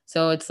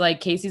 So it's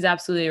like, Casey's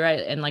absolutely right.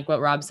 And like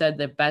what Rob said,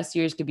 the best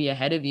years could be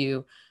ahead of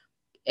you.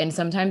 And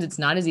sometimes it's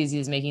not as easy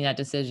as making that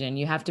decision.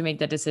 You have to make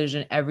that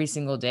decision every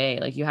single day.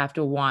 Like you have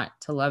to want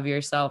to love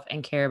yourself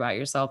and care about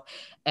yourself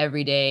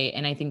every day.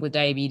 And I think with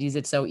diabetes,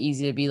 it's so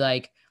easy to be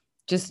like,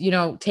 just,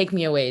 take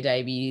me away,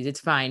 diabetes. It's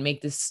fine.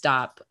 Make this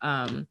stop.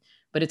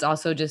 But it's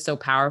also just so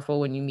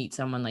powerful when you meet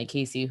someone like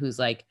Casey, who's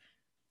like,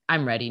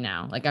 I'm ready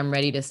now. Like I'm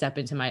ready to step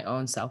into my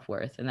own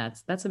self-worth. And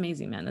that's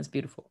amazing, man. That's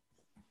beautiful.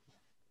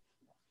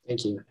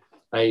 Thank you.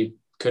 I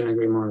couldn't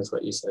agree more with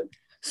what you said.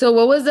 So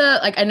what was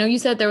I know you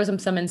said there was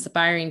some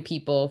inspiring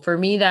people. For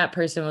me, that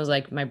person was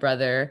like my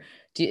brother.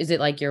 Is it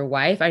like your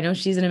wife? I know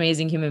she's an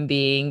amazing human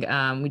being.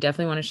 We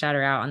definitely want to shout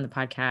her out on the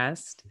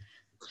podcast.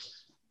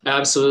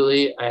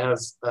 Absolutely. I have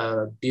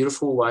a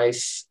beautiful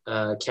wife,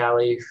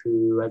 Callie,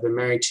 who I've been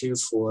married to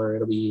for,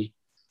 it'll be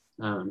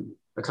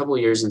a couple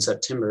of years in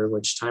September,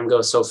 which time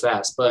goes so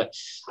fast. But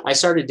I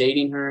started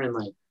dating her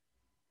and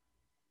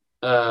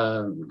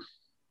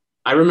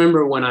I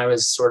remember when I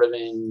was sort of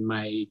in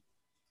my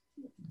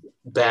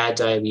bad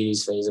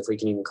diabetes phase, if we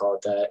can even call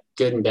it that.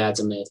 Good and bad's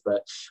a myth,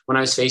 but when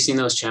I was facing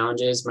those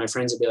challenges, my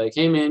friends would be like,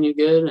 hey man, you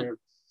good? And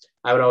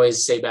I would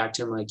always say back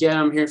to him like, yeah,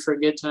 I'm here for a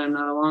good time,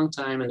 not a long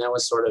time. And that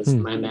was sort of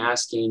my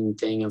masking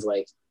thing of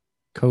like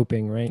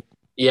coping, right?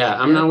 Yeah,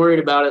 I'm not worried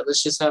about it.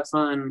 Let's just have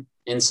fun.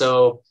 And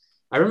so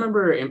I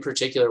remember in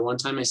particular, one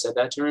time I said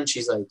that to her and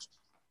she's like,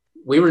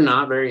 we were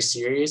not very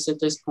serious at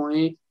this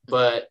point,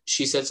 but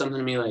she said something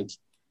to me like,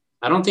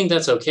 I don't think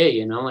that's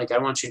okay. Like I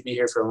want you to be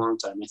here for a long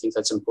time. I think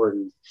that's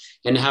important.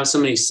 And to have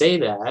somebody say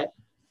that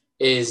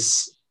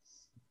is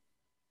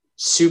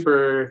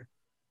super,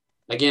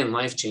 again,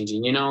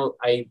 life-changing.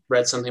 I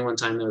read something one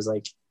time that was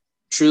like,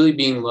 truly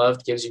being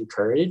loved gives you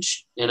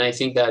courage. And I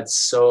think that's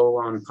so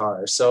on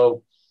par.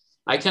 So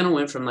I kind of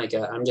went from like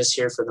I'm just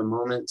here for the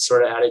moment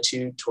sort of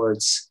attitude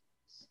towards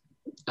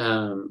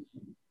not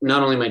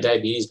only my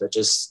diabetes, but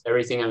just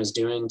everything I was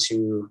doing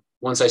to,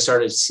 once I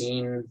started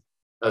seeing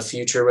a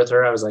future with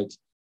her, I was like,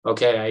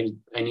 okay,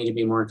 I need to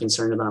be more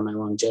concerned about my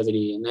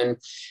longevity. And then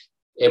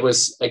it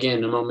was,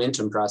 again, a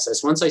momentum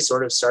process. Once I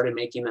sort of started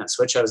making that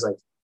switch, I was like,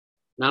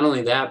 not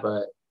only that,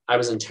 but I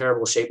was in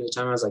terrible shape at the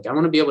time. I was like, I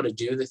want to be able to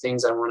do the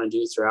things I want to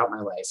do throughout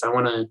my life. I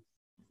want to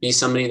be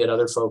somebody that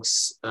other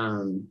folks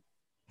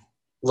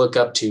look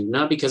up to,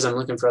 not because I'm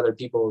looking for other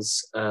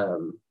people's,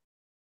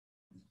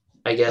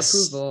 I guess,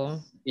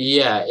 approval.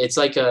 Yeah. It's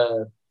like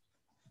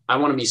I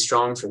want to be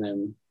strong for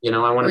them.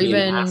 I want to be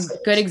even an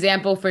good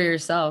example for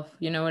yourself.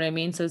 You know what I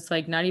mean? So it's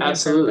like not even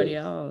for everybody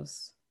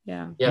else.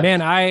 Yeah.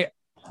 Man, I've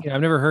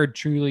never heard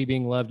truly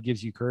being loved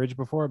gives you courage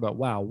before, but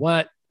wow,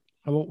 what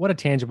a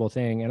tangible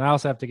thing. And I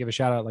also have to give a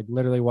shout out, like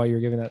literally while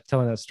you're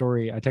telling that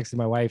story, I texted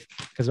my wife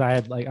because I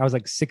was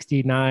like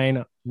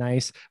 69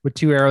 nice with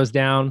 2 arrows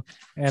down.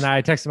 And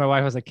I texted my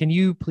wife, I was like, can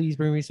you please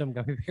bring me some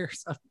gummy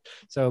bears?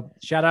 So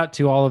shout out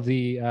to all of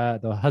the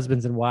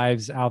husbands and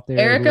wives out there.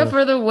 Erica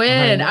for the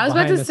win. I was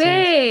about to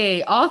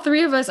say, all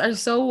 3 of us are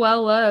so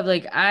well loved.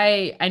 Like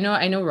I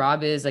know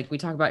Rob is, like, we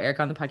talk about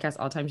Erica on the podcast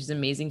all the time. She's an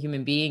amazing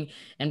human being.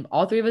 And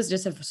all 3 of us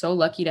just have so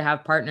lucky to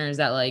have partners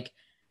that like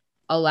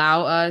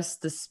allow us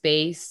the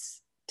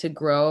space to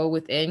grow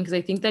within. Because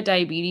I think that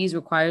diabetes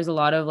requires a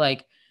lot of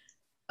like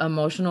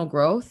emotional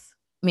growth.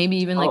 Maybe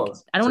even like,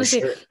 I don't want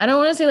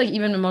to say like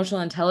even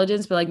emotional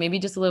intelligence, but like maybe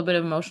just a little bit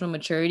of emotional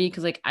maturity.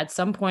 Cause like at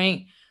some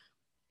point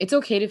it's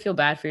okay to feel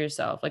bad for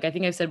yourself. Like I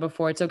think I've said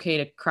before, it's okay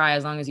to cry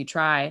as long as you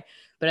try,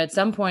 but at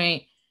some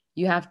point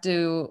you have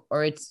to,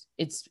 or it's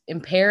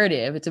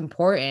imperative, it's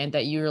important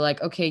that you're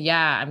like, okay,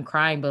 yeah, I'm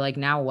crying, but like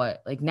now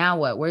what? Like now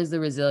what? Where's the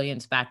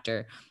resilience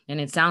factor? And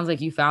it sounds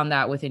like you found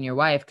that within your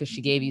wife because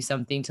she gave you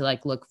something to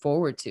like look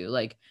forward to.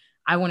 Like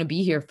I want to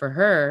be here for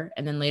her,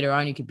 and then later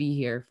on you could be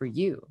here for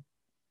you.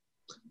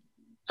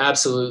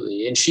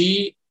 Absolutely. And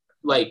she,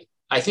 like,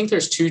 I think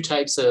there's two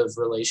types of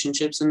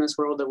relationships in this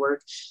world that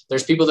work.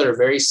 There's people that are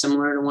very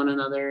similar to one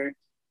another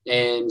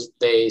and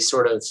they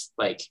sort of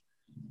like,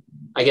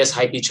 I guess,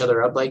 hype each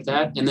other up like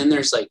that. And then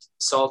there's like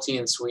salty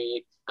and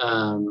sweet,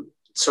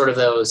 sort of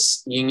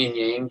those yin and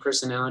yang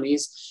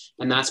personalities.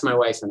 And that's my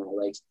wife and I.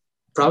 Like,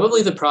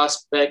 probably the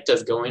prospect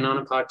of going on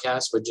a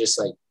podcast would just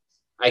like,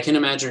 I can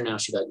imagine now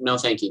she'd be like, no,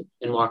 thank you,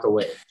 and walk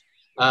away.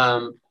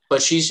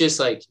 But she's just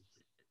like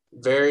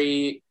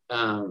very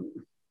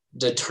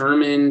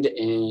determined,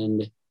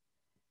 and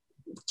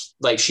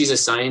like she's a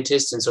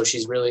scientist, and so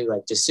she's really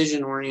like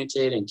decision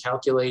oriented and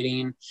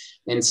calculating.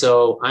 And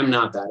so I'm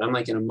not that. I'm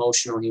like an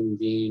emotional human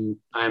being.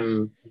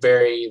 I'm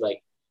very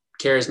like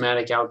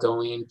charismatic,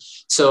 outgoing.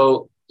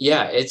 So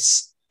yeah,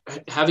 it's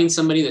having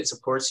somebody that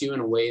supports you in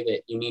a way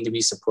that you need to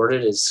be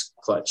supported is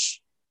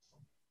clutch.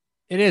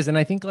 It is. And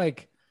I think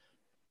like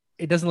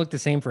it doesn't look the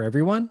same for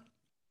everyone,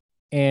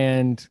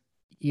 and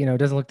it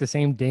doesn't look the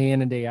same day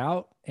in and day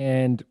out.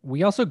 And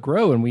we also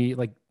grow, and we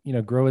like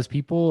grow as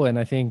people. And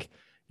I think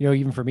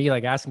even for me,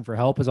 like asking for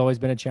help has always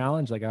been a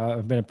challenge. Like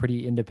I've been a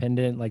pretty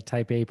independent, like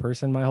type A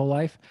person my whole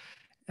life.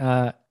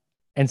 And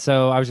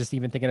so I was just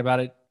even thinking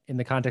about it in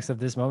the context of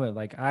this moment.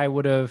 Like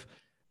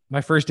my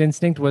first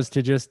instinct was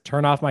to just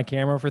turn off my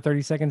camera for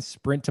 30 seconds,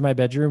 sprint to my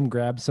bedroom,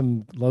 grab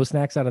some low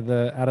snacks out of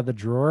the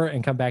drawer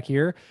and come back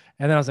here.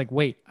 And then I was like,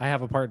 wait, I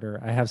have a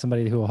partner. I have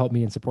somebody who will help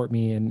me and support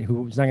me and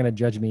who's not going to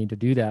judge me to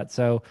do that.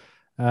 So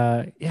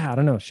yeah, I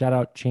don't know. Shout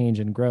out change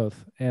and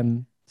growth.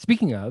 And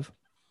speaking of,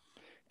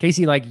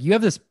 Casey, like you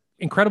have this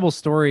incredible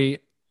story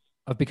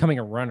of becoming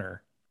a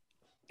runner.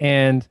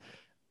 And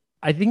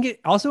I think it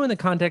also in the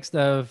context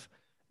of,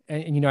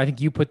 and I think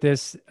you put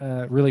this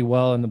really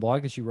well in the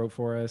blog that you wrote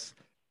for us.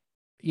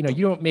 You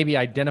don't maybe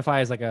identify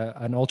as like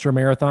an ultra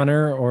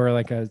marathoner or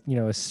like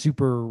a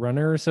super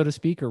runner, so to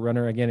speak, or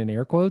runner again in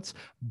air quotes,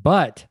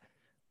 but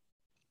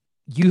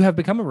you have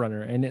become a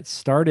runner, and it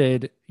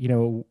started,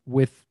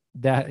 with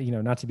that,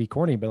 not to be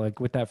corny, but like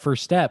with that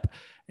first step.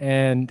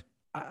 And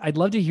I'd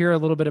love to hear a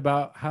little bit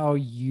about how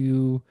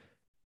you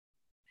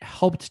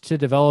helped to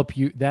develop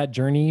that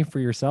journey for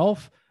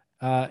yourself,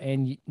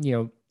 and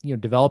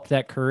develop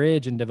that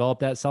courage and develop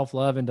that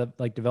self-love and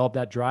develop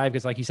that drive.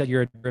 Because like you said,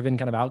 you're a driven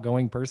kind of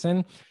outgoing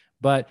person,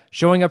 but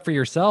showing up for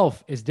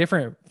yourself is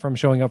different from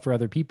showing up for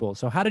other people.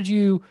 So how did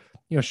you,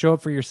 show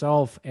up for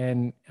yourself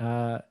and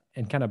kind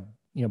of,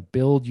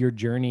 build your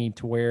journey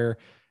to where,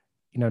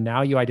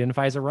 now you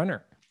identify as a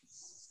runner?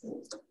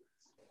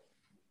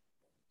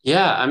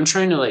 Yeah, I'm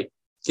trying to like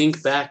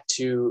think back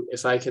to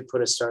if I could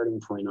put a starting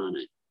point on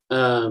it.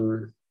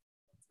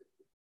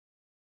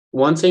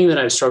 One thing that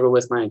I've struggled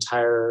with my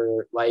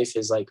entire life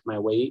is like my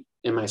weight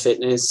and my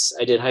fitness.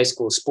 I did high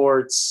school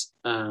sports,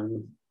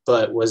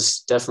 but was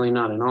definitely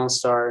not an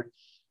all-star.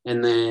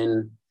 And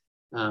then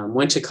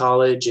went to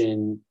college,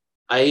 and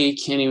I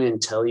can't even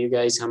tell you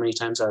guys how many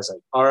times I was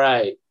like, all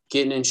right,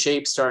 getting in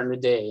shape, starting the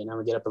day. And I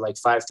would get up at like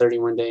 5:30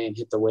 one day and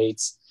hit the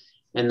weights.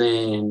 And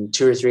then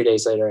 2 or 3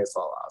 days later, I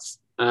fall off.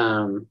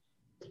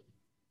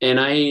 And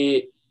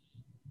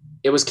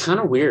it was kind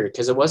of weird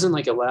because it wasn't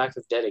like a lack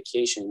of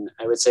dedication.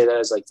 I would say that I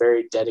was like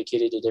very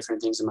dedicated to different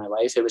things in my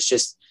life. It was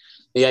just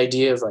the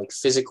idea of like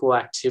physical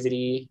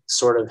activity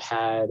sort of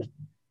had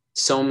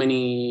so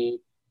many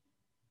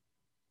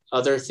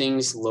other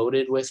things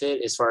loaded with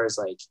it, as far as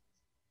like,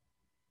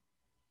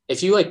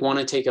 if you like want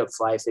to take up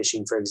fly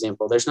fishing, for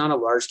example, there's not a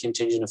large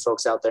contingent of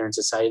folks out there in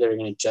society that are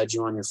going to judge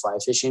you on your fly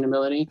fishing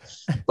ability.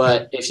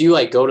 But if you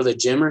like go to the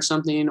gym or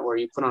something, or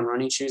you put on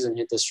running shoes and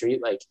hit the street,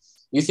 like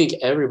you think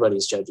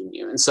everybody's judging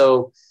you. And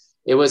so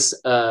it was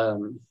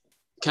kind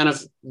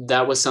of,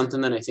 that was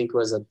something that I think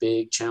was a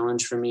big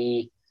challenge for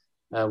me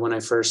when I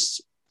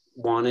first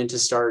wanted to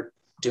start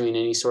doing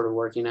any sort of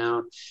working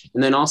out.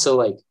 And then also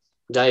like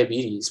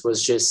diabetes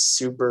was just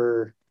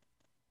super,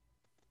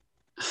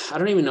 I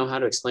don't even know how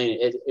to explain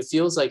it. It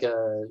feels like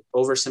a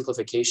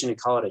oversimplification to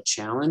call it a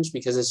challenge,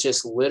 because it's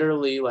just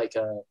literally like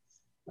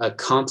a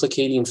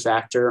complicating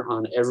factor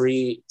on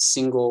every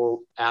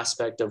single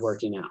aspect of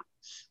working out.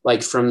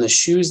 Like from the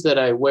shoes that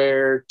I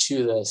wear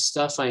to the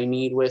stuff I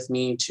need with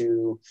me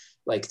to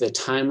like the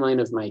timeline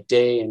of my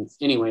day. And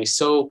anyway,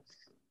 so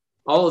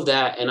all of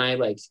that. And I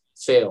like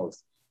failed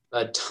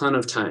a ton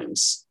of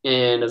times.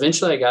 And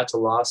eventually I got to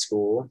law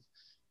school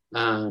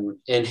and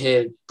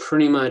had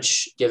pretty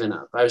much given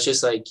up. I was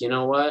just like, you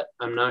know what?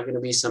 I'm not going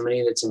to be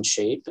somebody that's in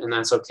shape, and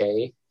that's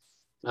okay.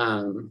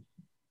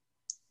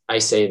 I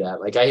say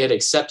that, like, I had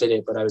accepted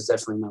it, but I was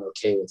definitely not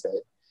okay with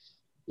it.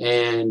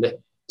 And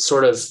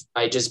sort of,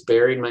 I just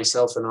buried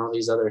myself in all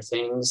these other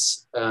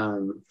things,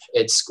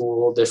 at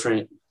school,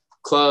 different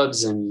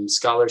clubs and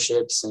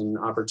scholarships and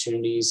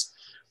opportunities,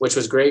 which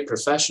was great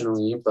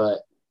professionally. But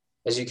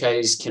as you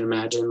guys can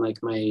imagine, like,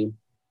 my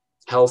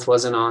health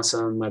wasn't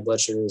awesome. My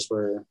blood sugars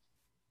were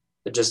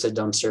just a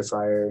dumpster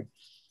fire.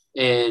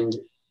 And,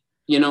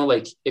 you know,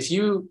 like, if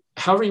you,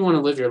 however you want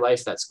to live your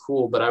life, that's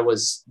cool. But I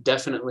was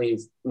definitely,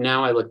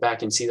 now I look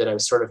back and see that I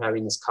was sort of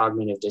having this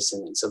cognitive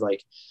dissonance of,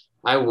 like,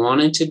 I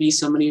wanted to be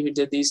somebody who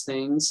did these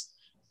things,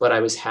 but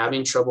I was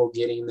having trouble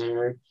getting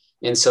there.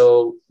 And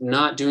so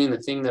not doing the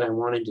thing that I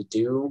wanted to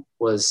do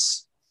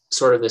was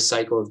sort of this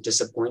cycle of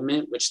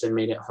disappointment, which then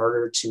made it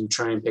harder to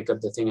try and pick up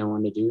the thing I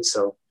wanted to do.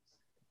 So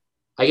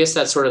I guess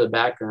that's sort of the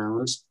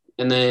background.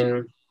 And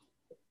then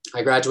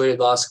I graduated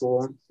law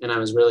school and I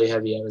was really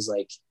heavy. I was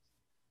like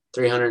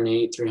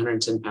 308,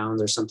 310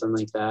 pounds or something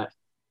like that,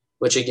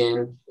 which,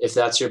 again, if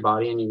that's your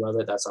body and you love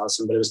it, that's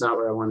awesome. But it was not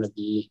where I wanted to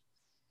be.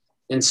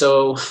 And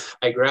so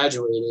I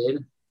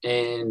graduated,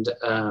 and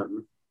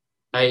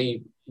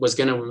I was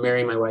going to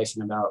marry my wife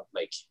in about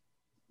like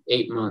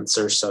 8 months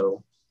or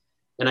so.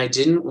 And I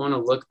didn't want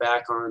to look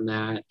back on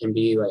that and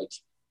be like,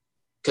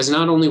 because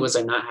not only was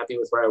I not happy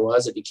with where I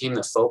was, it became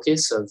the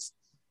focus of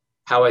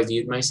how I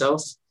viewed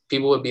myself.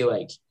 People would be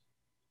like,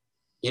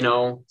 you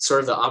know, sort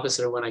of the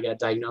opposite of when I got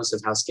diagnosed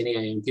of how skinny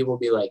I am. People would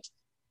be like,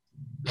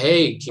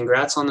 hey,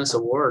 congrats on this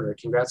award or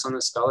congrats on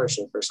this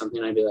scholarship or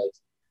something. I'd be like,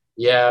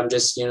 yeah, I'm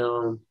just, you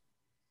know,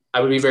 I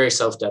would be very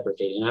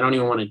self-deprecating. I don't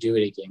even want to do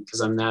it again because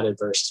I'm that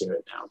adverse to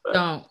it now.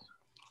 But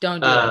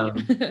don't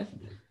do it.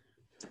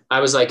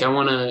 I was like, I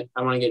want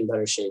to get in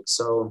better shape.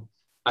 So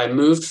I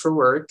moved for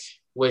work,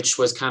 which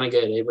was kind of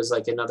good. It was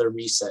like another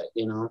reset,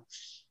 you know,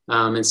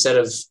 instead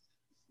of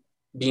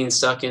being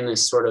stuck in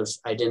this sort of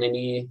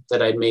identity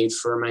that I'd made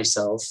for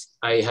myself,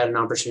 I had an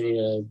opportunity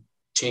to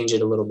change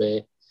it a little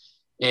bit.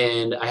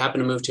 And I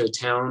happened to move to a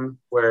town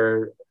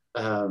where,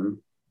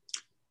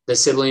 the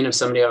sibling of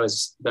somebody I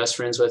was best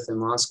friends with in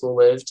law school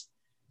lived.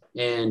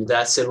 And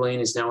that sibling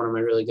is now one of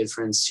my really good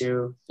friends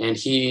too. And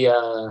he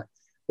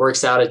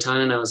works out a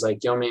ton. And I was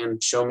like, yo, man,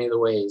 show me the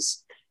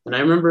ways. And I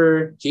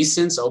remember he's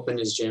since opened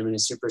his gym and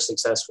is super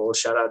successful.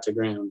 Shout out to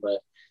Graham.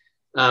 But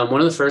one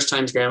of the first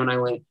times Graham and I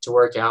went to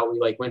work out, we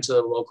like went to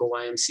the local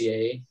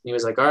YMCA. And he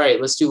was like, all right,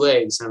 let's do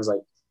legs. And I was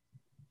like,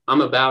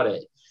 I'm about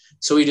it.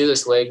 So we do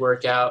this leg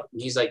workout.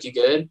 And he's like, you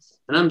good?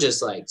 And I'm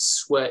just like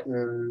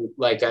sweating.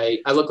 Like I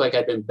look like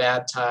I've been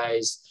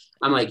baptized.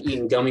 I'm like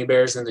eating gummy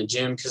bears in the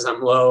gym because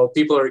I'm low.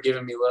 People are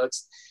giving me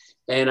looks.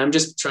 And I'm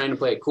just trying to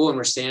play it cool. And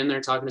we're standing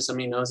there talking to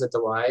somebody who knows at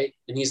the Y.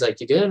 And he's like,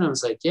 you good? And I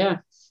was like, yeah. And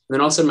then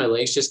all of a sudden my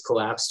legs just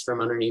collapsed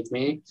from underneath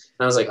me. And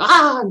I was like,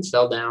 and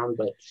fell down.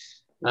 But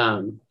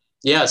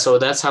yeah, so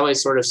that's how I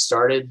sort of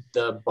started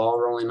the ball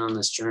rolling on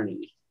this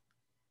journey.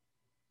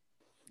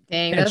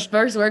 Dang, those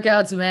first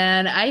workouts,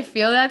 man. I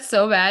feel that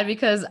so bad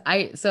because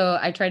I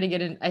started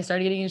getting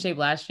in shape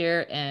last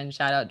year, and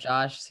shout out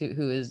Josh,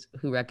 who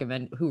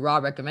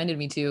Rob recommended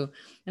me to.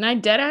 And I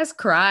dead ass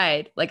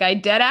cried. Like I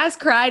dead ass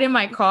cried in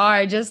my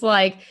car, just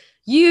like,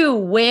 you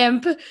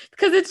wimp.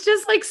 Because it's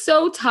just like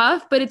so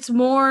tough, but it's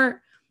more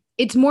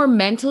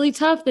mentally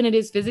tough than it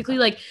is physically.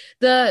 Like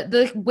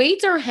the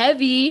weights are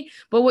heavy,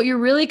 but what you're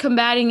really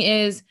combating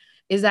is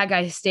that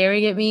guy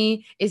staring at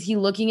me? Is he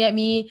looking at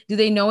me? Do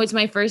they know it's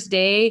my first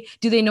day?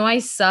 Do they know I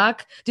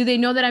suck? Do they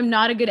know that I'm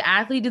not a good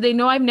athlete? Do they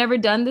know I've never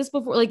done this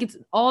before? Like it's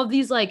all of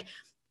these like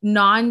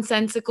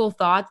nonsensical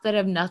thoughts that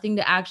have nothing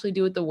to actually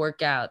do with the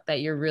workout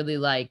that you're really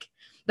like,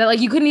 that like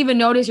you couldn't even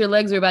notice your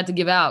legs were about to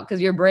give out because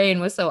your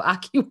brain was so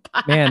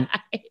occupied. Man,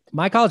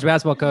 my college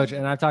basketball coach,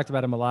 and I've talked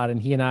about him a lot,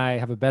 and he and I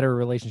have a better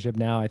relationship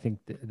now. I think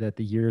that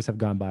the years have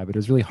gone by, but it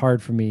was really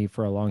hard for me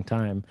for a long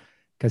time.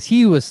 Because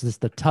he was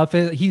just the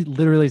toughest. He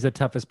literally is the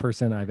toughest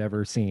person I've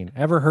ever seen,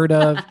 ever heard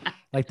of.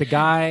 Like the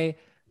guy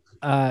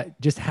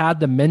just had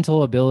the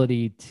mental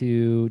ability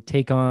to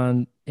take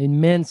on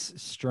immense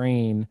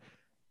strain.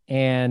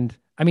 And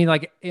I mean,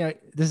 like, you know,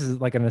 this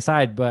is like an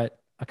aside, but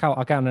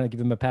I'll kind of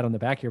give him a pat on the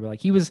back here. But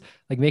like, he was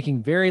like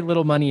making very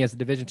little money as a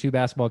Division II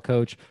basketball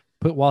coach,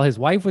 while his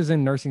wife was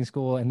in nursing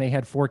school, and they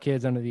had 4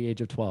 kids under the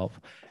age of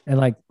 12, and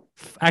like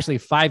actually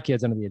 5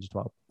 kids under the age of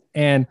 12,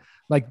 and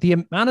like the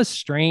amount of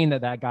strain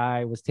that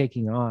guy was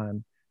taking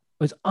on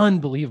was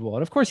unbelievable.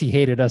 And of course he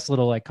hated us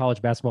little like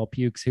college basketball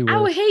pukes who were, I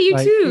would hate you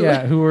like, too.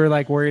 Yeah. Who were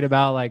like worried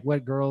about like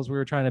what girls we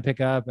were trying to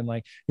pick up and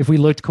like if we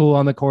looked cool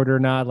on the court or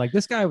not. Like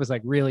this guy was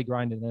like really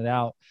grinding it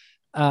out.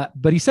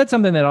 But he said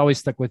something that always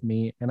stuck with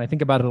me, and I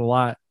think about it a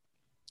lot.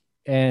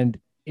 And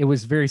it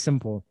was very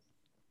simple.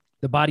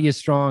 The body is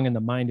strong and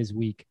the mind is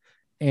weak.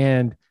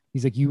 And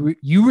he's like, you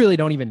really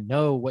don't even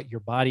know what your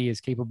body is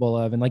capable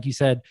of. And like you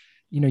said,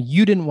 you know,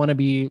 you didn't want to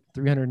be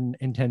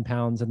 310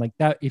 pounds, and like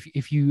that,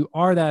 if you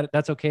are that,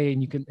 that's okay.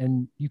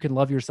 And you can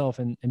love yourself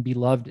and be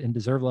loved and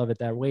deserve love at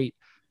that weight.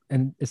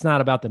 And it's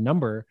not about the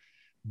number,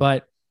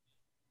 but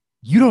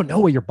you don't know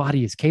what your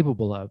body is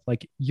capable of.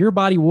 Like your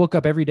body woke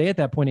up every day at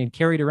that point and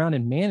carried around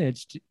and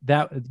managed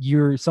that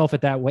yourself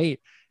at that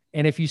weight.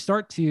 And if you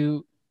start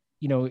to,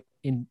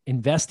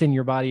 invest in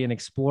your body and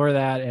explore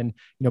that and,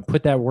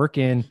 put that work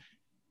in,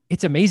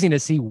 it's amazing to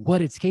see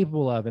what it's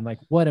capable of and like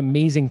what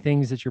amazing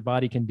things that your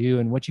body can do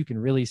and what you can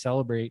really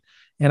celebrate.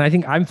 And I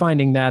think I'm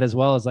finding that as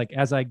well, as like,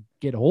 as I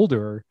get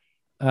older,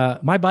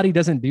 my body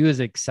doesn't do as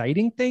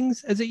exciting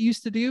things as it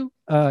used to do.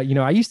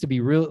 I used to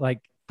be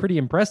pretty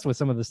impressed with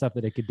some of the stuff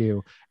that it could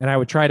do, and I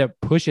would try to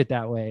push it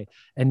that way.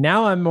 And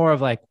now I'm more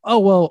of like, oh,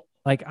 well,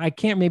 like I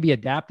can't maybe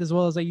adapt as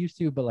well as I used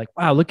to, but like,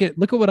 wow, look at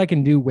what I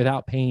can do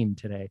without pain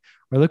today,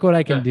 or look what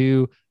I can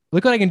do.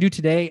 Look what I can do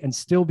today and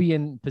still be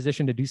in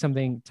position to do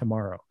something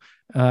tomorrow.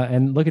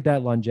 And look at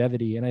that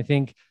longevity. And I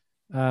think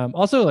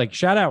also like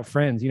shout out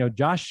friends,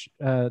 Josh,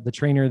 the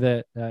trainer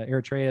that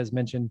Eritrea has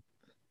mentioned,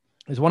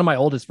 is one of my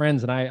oldest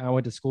friends. And I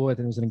went to school with,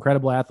 and was an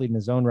incredible athlete in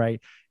his own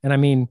right. And I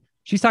mean,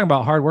 she's talking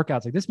about hard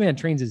workouts. Like this man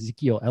trains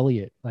Ezekiel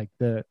Elliott, like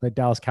the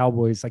Dallas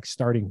Cowboys, like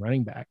starting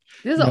running back.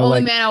 This is the only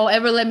man I will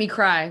ever let me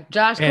cry.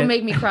 Josh can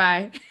make me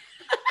cry.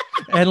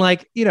 And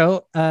like,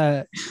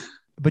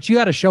 but you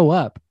got to show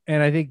up.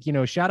 And I think,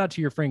 shout out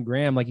to your friend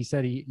Graham. Like you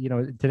said,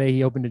 today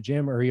he opened a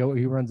gym, or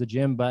he runs a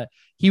gym, but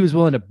he was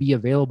willing to be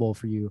available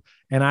for you.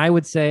 And I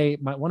would say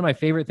one of my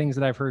favorite things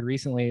that I've heard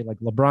recently, like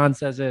LeBron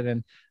says it,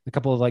 and a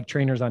couple of like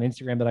trainers on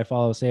Instagram that I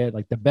follow say it,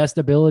 like the best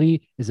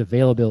ability is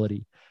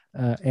availability.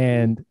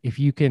 And if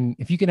you can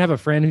have a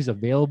friend who's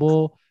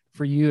available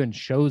for you and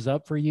shows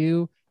up for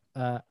you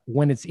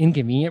when it's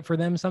inconvenient for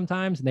them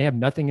sometimes, and they have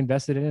nothing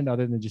invested in it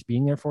other than just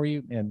being there for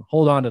you, and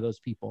hold on to those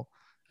people.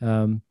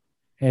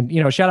 And,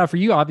 shout out for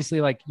you, obviously,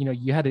 like,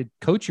 you had to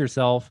coach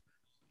yourself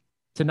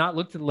to not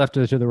look to the left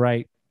or to the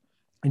right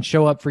and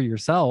show up for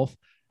yourself.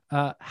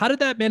 How did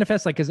that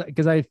manifest? Like,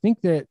 cause I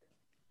think that,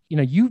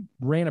 you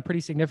ran a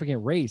pretty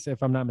significant race,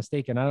 if I'm not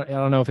mistaken. I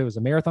don't know if it was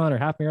a marathon or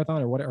half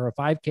marathon or what, or a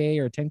 5K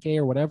or a 10K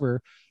or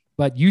whatever,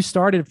 but you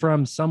started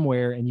from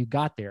somewhere and you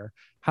got there.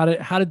 How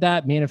did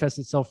that manifest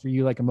itself for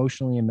you, like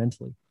emotionally and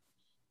mentally?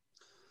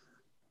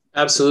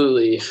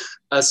 Absolutely.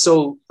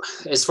 So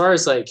as far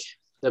as like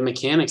the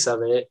mechanics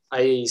of it,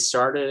 I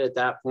started at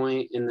that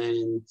point, and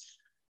then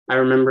I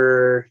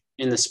remember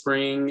in the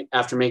spring,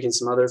 after making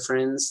some other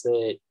friends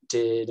that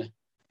did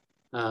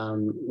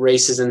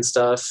races and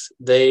stuff,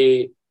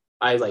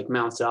 I like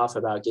mouthed off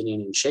about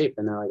getting in shape,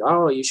 and they're like,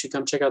 oh, you should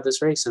come check out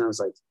this race. And I was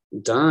like,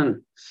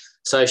 done.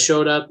 So I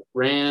showed up,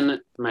 ran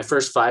my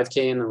first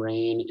 5K in the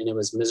rain, and it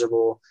was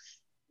miserable.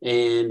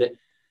 And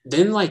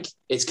then like,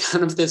 it's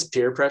kind of this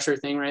peer pressure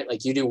thing, right?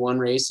 Like you do one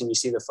race and you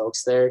see the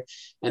folks there,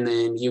 and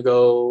then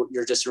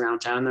you're just around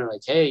town. They're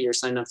like, hey, you're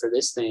signed up for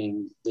this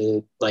thing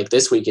like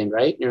this weekend,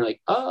 right? And you're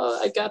like, oh,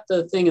 I got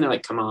the thing. And they're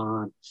like, come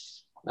on.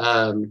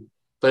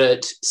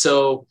 But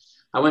so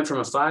I went from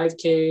a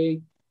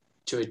 5K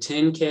to a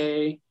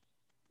 10K.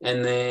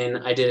 And then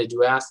I did a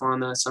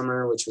duathlon that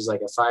summer, which was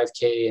like a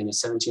 5K and a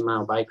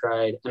 17-mile bike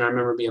ride. And I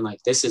remember being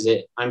like, this is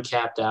it. I'm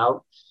capped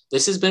out.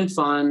 This has been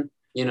fun.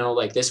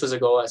 Like this was a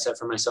goal I set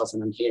for myself,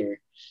 and I'm here.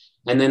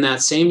 And then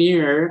that same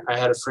year, I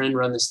had a friend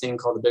run this thing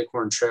called the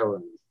Bighorn Trail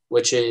Run,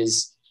 which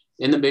is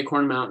in the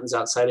Bighorn Mountains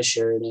outside of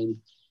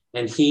Sheridan.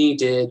 And he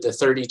did the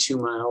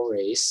 32-mile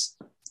race.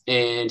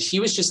 And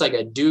he was just like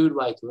a dude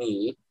like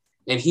me.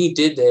 And he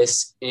did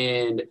this,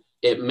 and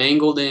it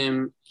mangled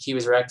him. He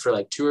was wrecked for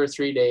like 2 or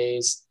 3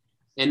 days.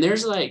 And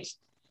there's like,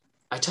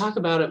 I talk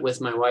about it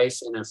with my wife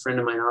and a friend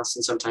of mine,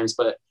 Austin, sometimes,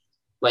 but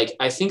like,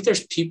 I think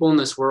there's people in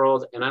this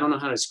world, and I don't know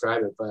how to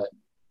describe it, but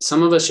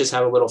some of us just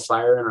have a little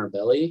fire in our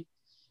belly.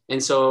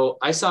 And so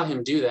I saw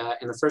him do that.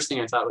 And the first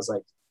thing I thought was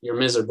like, you're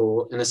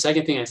miserable. And the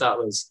second thing I thought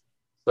was,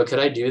 but could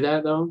I do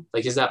that though?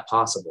 Like, is that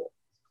possible?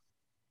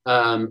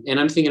 And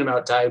I'm thinking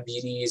about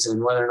diabetes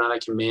and whether or not I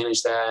can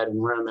manage that and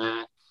where I'm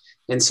at.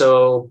 And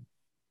so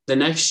the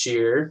next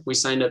year we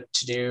signed up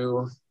to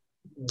do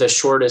the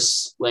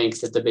shortest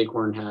length that the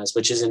Bighorn has,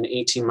 which is an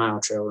 18-mile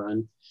trail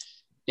run.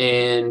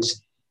 And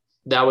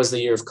that was the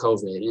year of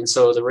COVID. And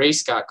so the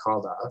race got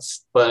called off,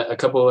 but a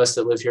couple of us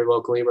that live here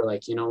locally were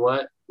like, you know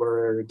what,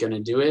 we're going to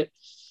do it.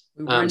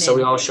 So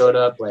we all showed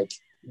up like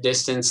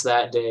distance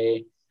that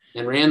day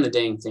and ran the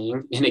dang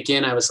thing. And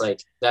again, I was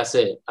like, that's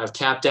it. I've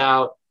capped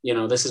out,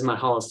 this is my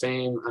Hall of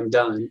Fame. I'm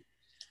done.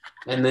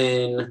 And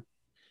then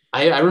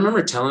I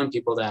remember telling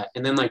people that.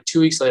 And then like 2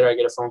 weeks later, I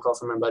get a phone call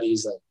from my buddy.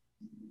 He's like,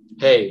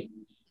 hey,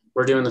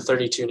 we're doing the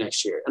 32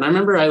 next year. And I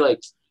remember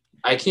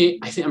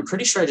I'm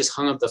pretty sure I just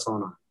hung up the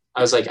phone on. I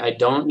was like, I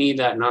don't need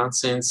that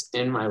nonsense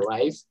in my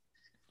life.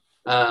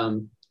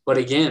 But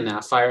again,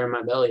 that fire in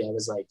my belly, I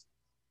was like,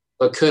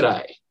 but could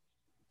I?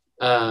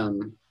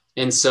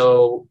 And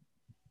so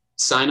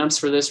signups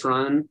for this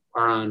run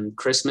are on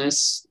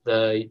Christmas,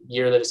 the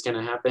year that it's going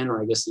to happen,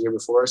 or I guess the year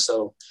before.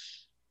 So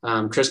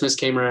Christmas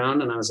came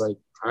around and I was like,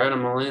 all right,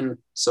 I'm all in.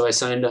 So I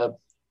signed up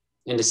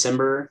in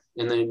December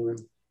and then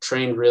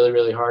trained really,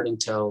 really hard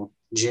until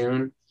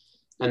June.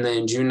 And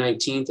then June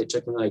 19th, it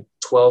took me like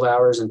 12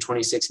 hours and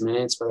 26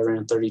 minutes, but I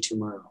ran 32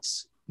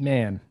 miles.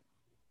 Man.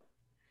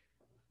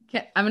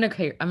 I'm going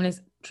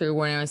to Trigger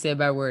warning, I say a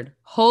bad word.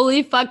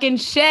 Holy fucking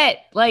shit.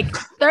 Like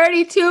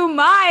 32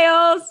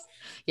 miles.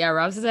 Yeah,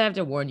 Rob says I have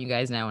to warn you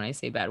guys now when I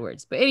say bad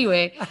words. But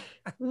anyway,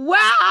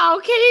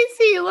 wow,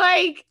 Casey,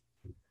 like,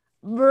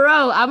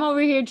 bro, I'm over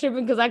here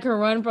tripping because I can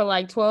run for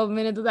like 12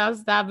 minutes without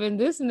stopping.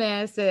 This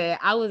man said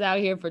I was out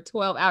here for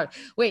 12 hours.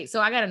 Wait, so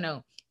I gotta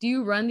know, do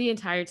you run the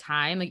entire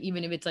time? Like,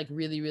 even if it's like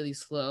really, really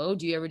slow,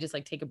 do you ever just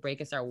like take a break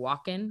and start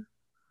walking?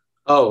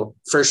 Oh,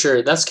 for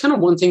sure. That's kind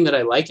of one thing that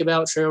I like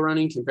about trail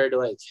running compared to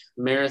like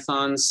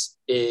marathons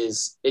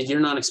is you're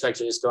not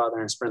expected to just go out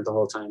there and sprint the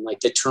whole time. Like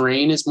the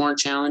terrain is more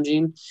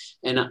challenging,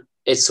 and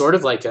it's sort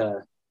of like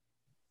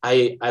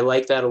I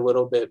like that a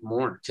little bit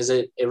more because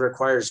it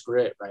requires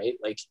grit, right?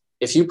 Like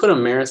if you put a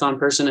marathon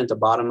person at the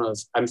bottom of,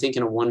 I'm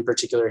thinking of one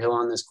particular hill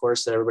on this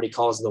course that everybody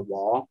calls the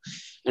wall,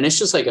 and it's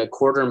just like a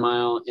quarter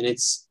mile, and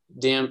it's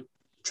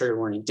trigger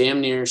warning,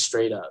 damn near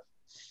straight up.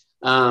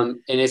 And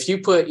if you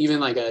put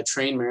even like a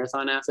trained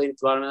marathon athlete at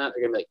the bottom of that,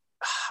 they're gonna be like,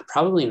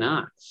 probably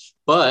not.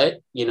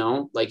 But you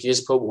know, like you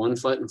just put one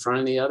foot in front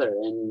of the other,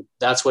 and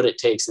that's what it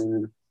takes,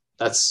 and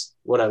that's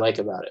what I like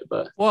about it.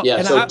 But well,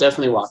 yeah, so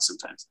definitely walk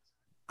sometimes.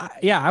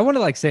 I want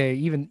to like say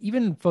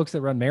even folks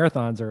that run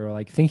marathons are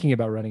like thinking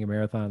about running a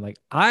marathon. Like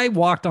I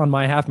walked on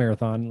my half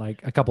marathon,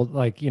 like a couple,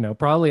 like, you know,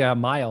 probably a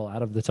mile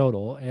out of the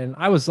total. And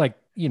I was like,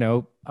 you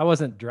know, I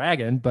wasn't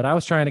dragging, but I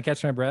was trying to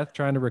catch my breath,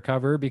 trying to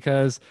recover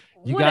because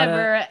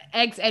whatever,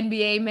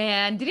 ex-NBA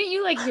man. Didn't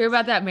you like hear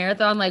about that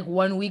marathon like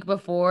 1 week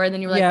before? And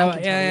then you were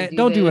like, yeah,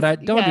 don't do what I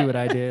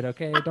did.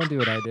 Okay. Don't do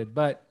what I did.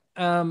 But,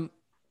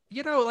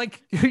 you know,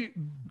 like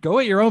go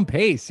at your own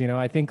pace. You know,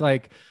 I think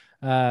like,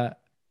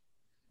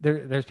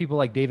 there's people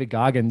like David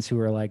Goggins who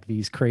are like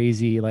these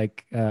crazy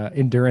like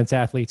endurance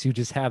athletes who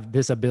just have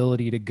this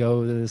ability to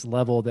go to this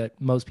level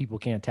that most people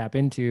can't tap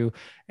into,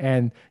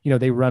 and you know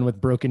they run with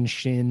broken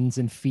shins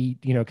and feet,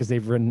 you know, because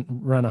they've run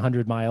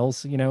 100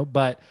 miles, you know,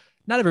 but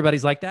not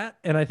everybody's like that.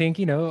 And I think,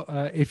 you know,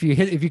 if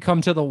you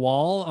come to the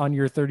wall on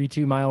your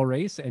 32-mile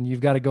race and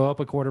you've got to go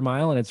up a quarter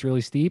mile and it's really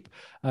steep,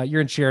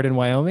 you're in Sheridan,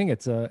 Wyoming.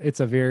 It's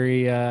a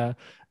very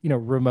you know,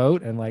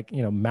 remote and like,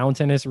 you know,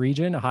 mountainous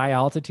region, high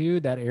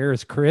altitude. That air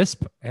is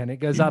crisp and it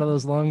goes out of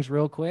those lungs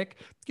real quick.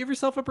 Give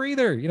yourself a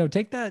breather, you know,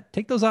 take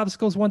those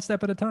obstacles one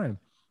step at a time.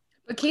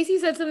 But Casey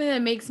said something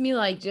that makes me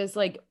like, just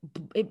like,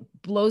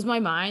 it blows my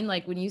mind.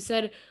 Like when you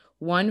said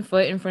 1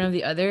 foot in front of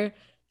the other,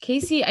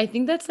 Casey, I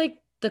think that's like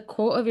the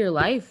quote of your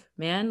life,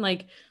 man.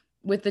 Like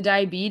with the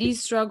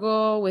diabetes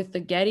struggle, with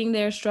the getting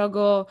there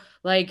struggle,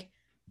 like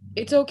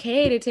it's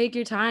okay to take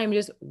your time,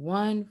 just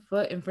 1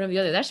 foot in front of the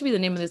other. That should be the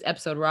name of this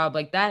episode, Rob.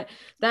 Like that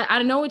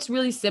I know it's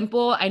really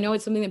simple. I know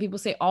it's something that people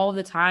say all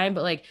the time,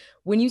 but like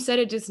when you said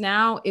it just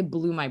now, it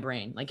blew my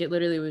brain. Like it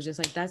literally was just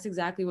like, that's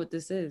exactly what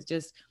this is.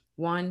 Just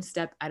one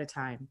step at a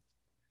time.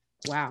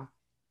 Wow.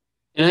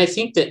 And I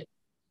think that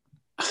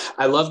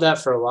I love that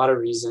for a lot of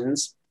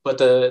reasons, but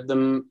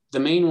the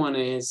main one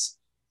is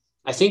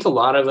I think a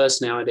lot of us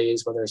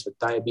nowadays, whether it's with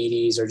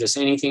diabetes or just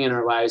anything in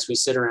our lives, we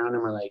sit around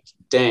and we're like,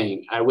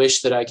 dang, I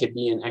wish that I could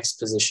be in X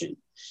position.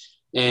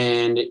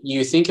 And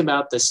you think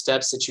about the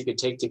steps that you could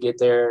take to get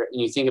there.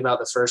 And you think about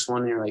the first one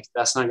and you're like,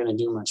 that's not going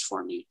to do much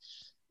for me.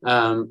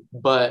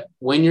 But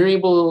when you're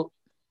able,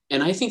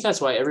 and I think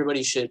that's why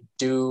everybody should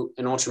do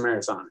an ultra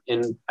marathon.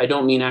 And I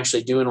don't mean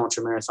actually do an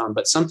ultra marathon,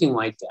 but something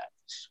like that.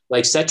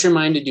 Like set your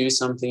mind to do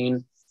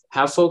something,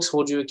 have folks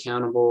hold you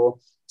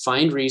accountable,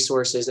 find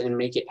resources and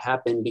make it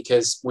happen.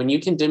 Because when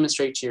you can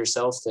demonstrate to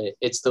yourself that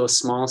it's those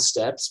small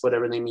steps,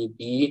 whatever they may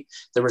be,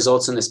 that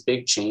results in this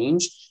big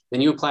change,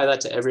 then you apply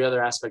that to every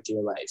other aspect of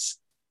your life,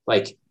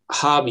 like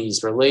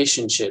hobbies,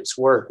 relationships,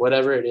 work,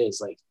 whatever it is.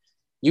 Like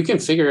you can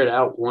figure it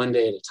out one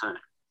day at a time.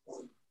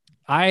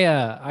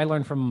 I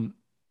learned from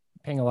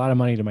paying a lot of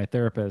money to my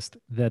therapist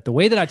that the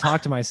way that I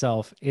talk to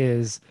myself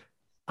is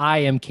I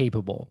am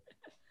capable.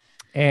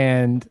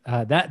 And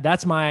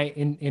that's my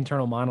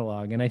internal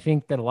monologue. And I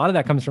think that a lot of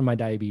that comes from my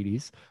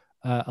diabetes.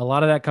 A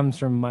lot of that comes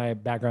from my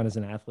background as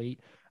an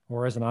athlete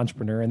or as an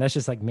entrepreneur. And that's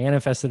just like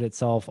manifested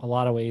itself a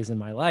lot of ways in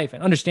my life.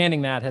 And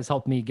understanding that has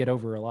helped me get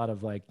over a lot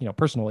of like, you know,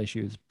 personal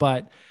issues.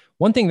 But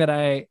one thing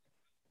that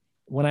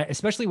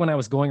especially when I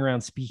was going around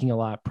speaking a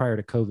lot prior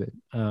to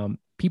COVID,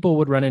 people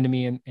would run into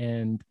me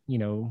and, you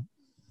know,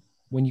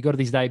 when you go to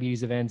these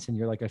diabetes events and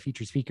you're like a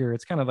featured speaker,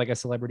 it's kind of like a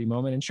celebrity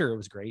moment. And sure, it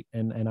was great.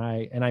 And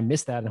I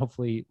missed that. And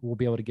hopefully we'll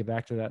be able to get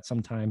back to that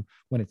sometime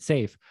when it's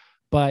safe.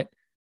 But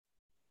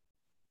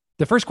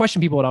the first question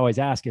people would always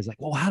ask is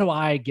like, well, how do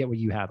I get what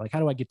you have? Like,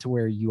 how do I get to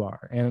where you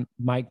are? And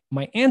my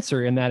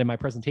answer in that in my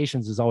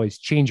presentations is always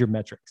change your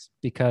metrics,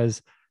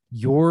 because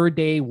your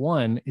day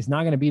one is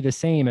not going to be the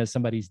same as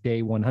somebody's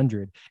day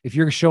 100. If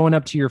you're showing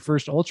up to your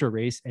first ultra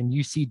race and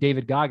you see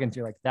David Goggins,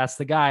 you're like, that's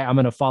the guy, I'm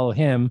going to follow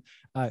him.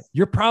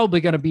 You're probably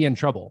going to be in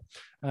trouble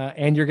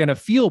and you're going to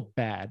feel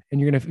bad.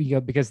 And you're going to, you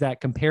know, because that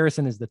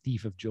comparison is the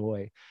thief of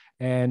joy.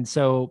 And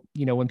so,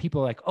 you know, when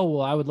people are like, oh,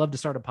 well, I would love to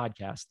start a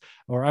podcast,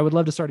 or I would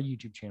love to start a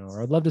YouTube channel,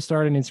 or I'd love to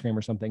start an Instagram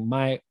or something,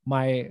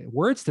 my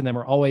words to them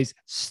are always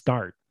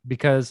start,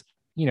 because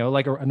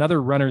like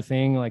another runner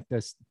thing like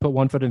this, put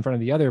one foot in front of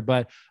the other,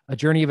 but a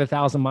journey of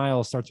 1,000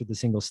 miles starts with a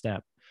single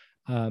step.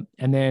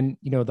 And then,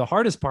 the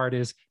hardest part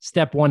is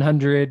step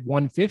 100,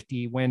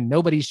 150, when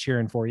nobody's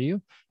cheering for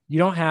you. You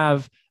don't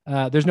have,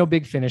 there's no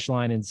big finish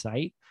line in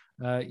sight.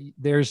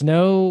 There's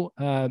no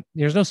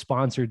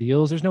sponsor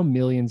deals. There's no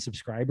million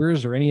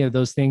subscribers or any of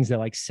those things that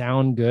like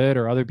sound good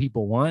or other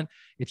people want.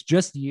 It's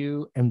just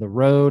you and the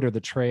road or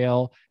the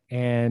trail.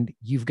 And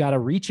you've got to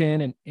reach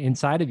in and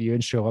inside of you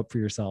and show up for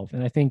yourself.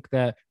 And I think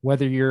that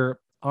whether you're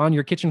on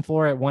your kitchen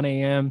floor at 1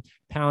 a.m.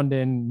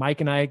 pounding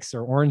Mike and Ike's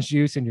or orange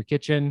juice in your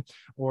kitchen,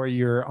 or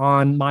you're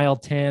on mile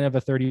 10 of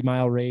a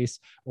 30-mile race,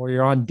 or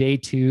you're on day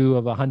 2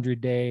 of 100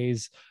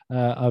 days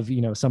of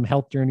some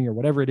health journey or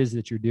whatever it is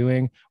that you're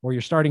doing, or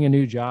you're starting a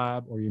new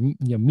job, or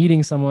you're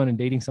meeting someone and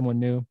dating someone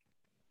new,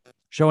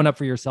 showing up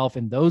for yourself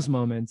in those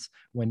moments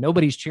when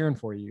nobody's cheering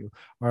for you,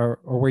 or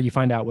where you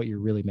find out what you're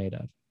really made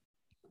of.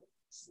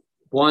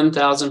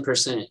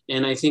 1,000%.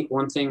 And I think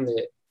one thing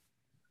that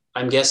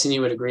I'm guessing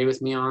you would agree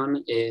with me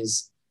on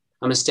is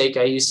a mistake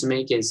I used to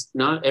make is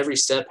not every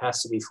step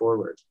has to be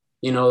forward,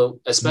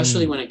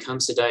 especially when it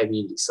comes to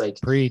diabetes. Like,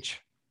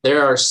 preach.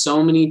 There are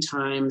so many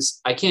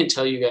times, I can't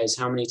tell you guys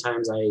how many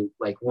times I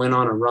like went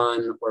on a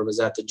run or was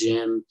at the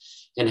gym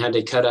and had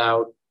to cut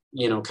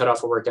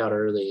off a workout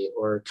early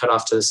or cut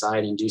off to the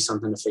side and do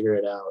something to figure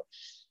it out.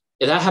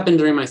 That happened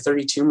during my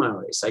 32-mile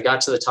race. I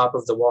got to the top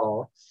of the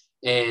wall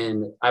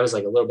and I was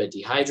like a little bit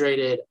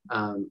dehydrated.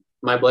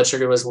 My blood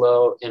sugar was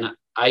low, and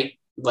I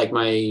like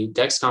my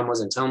Dexcom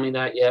wasn't telling me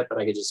that yet, but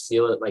I could just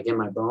feel it like in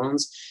my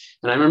bones.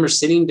 And I remember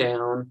sitting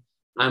down,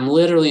 I'm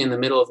literally in the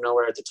middle of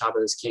nowhere at the top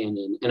of this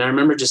canyon. And I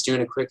remember just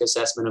doing a quick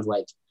assessment of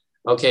like,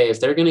 okay,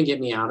 if they're going to get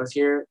me out of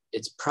here,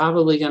 it's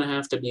probably going to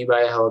have to be by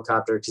a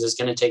helicopter, because it's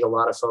going to take a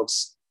lot of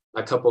folks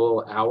a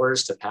couple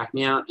hours to pack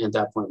me out. And at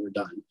that point we're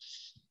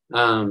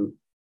done.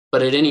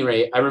 But at any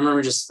rate, I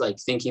remember just like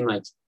thinking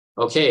like,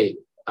 okay,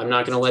 I'm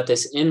not going to let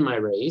this end my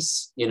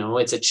race.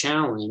 It's a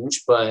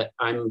challenge, but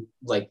I'm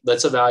like,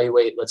 let's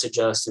evaluate, let's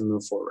adjust and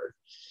move forward.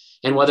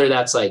 And whether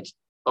that's like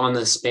on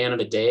the span of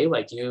a day,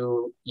 like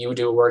you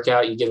do a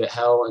workout, you give it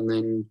hell, and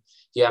then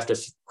you have to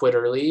quit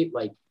early,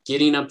 like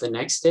getting up the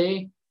next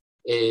day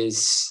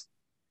is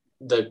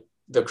the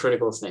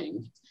critical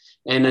thing.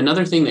 And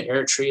another thing that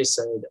Eritrea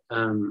said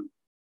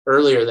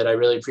earlier that I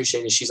really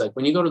appreciate is she's like,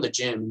 when you go to the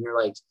gym and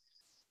you're like,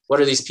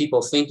 what are these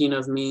people thinking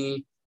of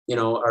me?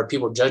 Are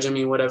people judging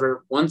me,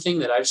 whatever? One thing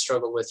that I've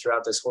struggled with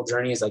throughout this whole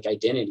journey is like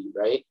identity,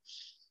 right?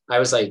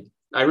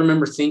 I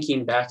remember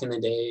thinking back in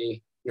the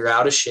day, you're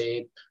out of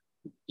shape,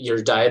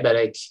 you're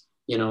diabetic,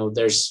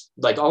 there's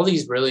like all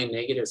these really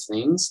negative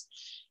things.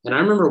 And I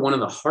remember one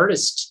of the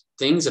hardest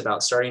things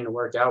about starting to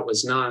work out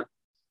was not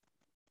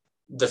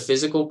the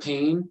physical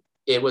pain.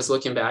 It was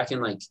looking back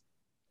and like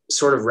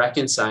sort of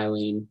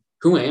reconciling,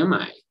 who am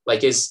I?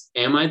 Like,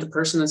 am I the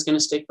person that's going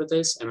to stick with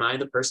this? Am I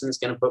the person that's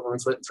going to put one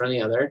foot in front of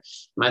the other?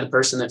 Am I the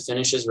person that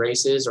finishes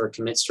races or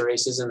commits to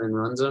races and then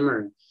runs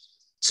them?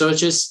 So it's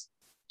just,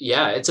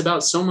 it's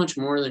about so much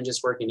more than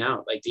just working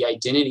out. Like the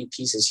identity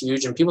piece is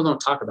huge, and people don't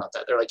talk about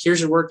that. They're like,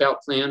 here's your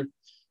workout plan.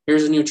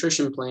 Here's a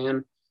nutrition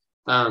plan.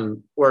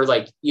 Or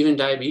like even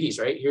diabetes,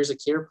 right? Here's a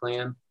care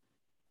plan.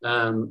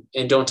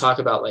 And don't talk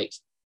about like,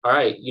 all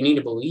right, you need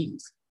to believe.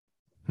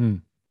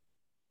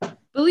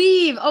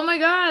 Believe. Oh my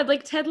God.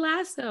 Like Ted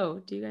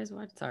Lasso. Do you guys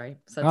watch? Sorry.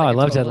 So I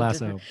love Ted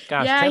Lasso.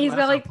 Gosh, yeah. Ted Lasso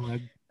got like,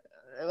 plug.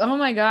 Oh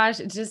my gosh.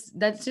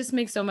 That just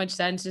makes so much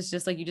sense. It's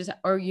just like,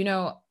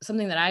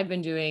 something that I've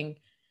been doing,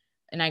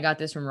 and I got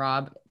this from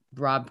Rob,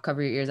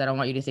 cover your ears. I don't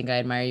want you to think I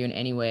admire you in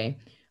any way.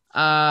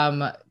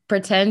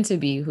 Pretend to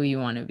be who you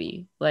want to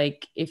be.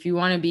 Like if you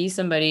want to be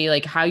somebody,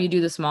 like how you do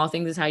the small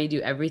things is how you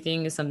do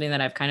everything, is something that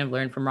I've kind of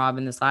learned from Rob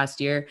in this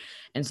last year.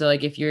 And so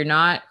like, if you're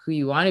not who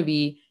you want to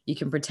be, you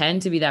can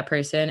pretend to be that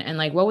person. And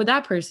like, what would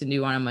that person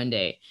do on a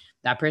Monday?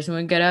 That person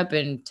would get up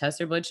and test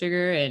their blood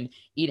sugar and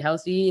eat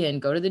healthy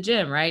and go to the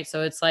gym. Right.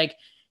 So it's like,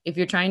 if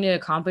you're trying to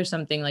accomplish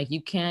something, like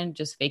you can't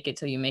just fake it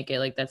till you make it.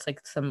 Like that's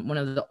like one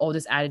of the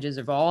oldest adages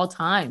of all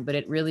time, but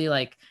it really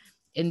like,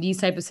 in these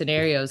type of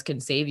scenarios can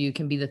save you,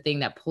 can be the thing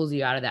that pulls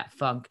you out of that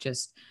funk,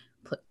 just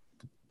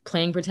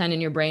playing pretend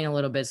in your brain a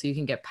little bit so you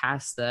can get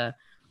past the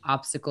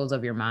obstacles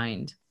of your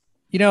mind.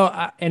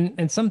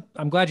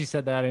 I'm glad you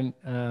said that. And,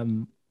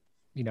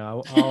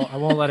 I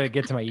won't let it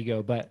get to my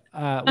ego, but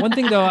one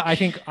thing though, I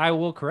think I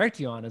will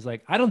correct you on is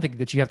like, I don't think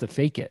that you have to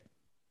fake it.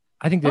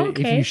 I think that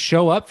if you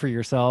show up for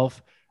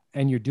yourself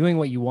and you're doing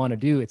what you want to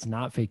do, it's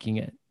not faking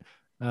it.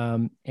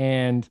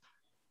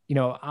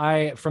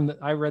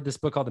 I read this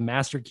book called The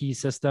Master Key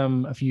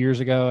System a few years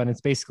ago, and it's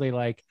basically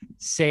like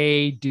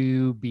say,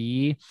 do,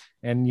 be.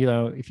 And,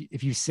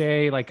 if you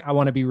say like, I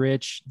want to be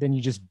rich, then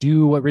you just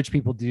do what rich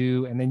people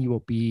do, and then you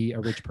will be a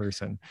rich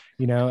person,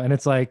 and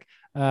it's like,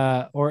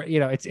 or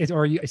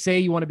you say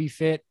you want to be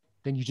fit,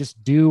 then you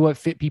just do what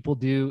fit people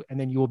do, and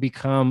then you will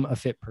become a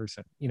fit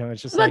person.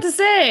 It's just to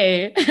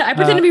say, I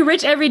pretend to be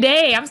rich every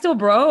day. I'm still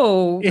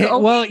broke.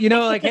 Well,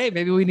 hey,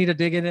 maybe we need to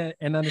dig in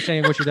and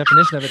understand what your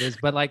definition of it is.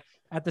 But like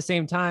at the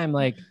same time,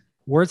 like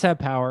words have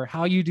power.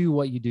 How you do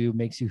what you do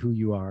makes you who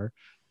you are.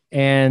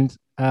 And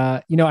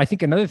I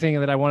think another thing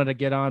that I wanted to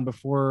get on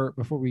before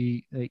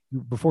we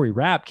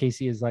wrap,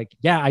 Casey, is like,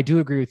 yeah, I do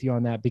agree with you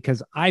on that,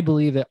 because I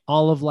believe that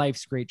all of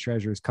life's great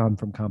treasures come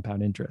from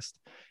compound interest.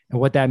 And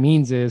what that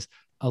means is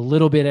a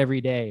little bit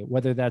every day,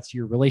 whether that's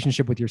your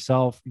relationship with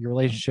yourself, your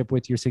relationship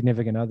with your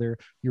significant other,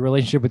 your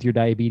relationship with your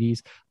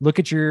diabetes. Look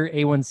at your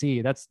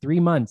A1C. That's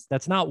 3 months.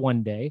 That's not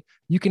one day.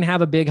 You can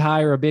have a big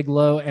high or a big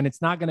low, and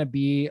it's not going to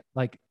be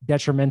like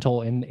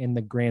detrimental in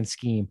the grand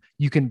scheme.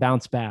 You can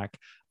bounce back.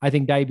 I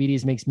think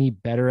diabetes makes me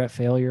better at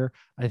failure.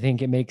 I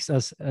think it makes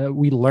us,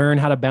 we learn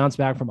how to bounce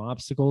back from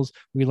obstacles.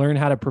 We learn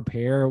how to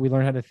prepare. We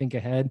learn how to think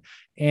ahead,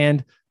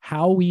 and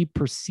how we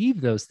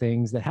perceive those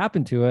things that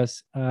happen to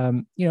us.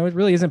 It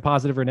really isn't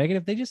positive or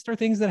negative. They just are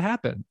things that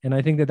happen. And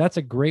I think that that's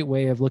a great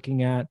way of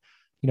looking at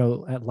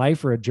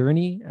life or a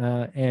journey.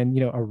 And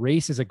a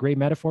race is a great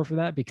metaphor for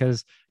that,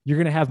 because you're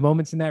going to have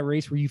moments in that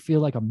race where you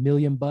feel like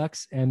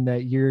 $1,000,000 and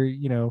that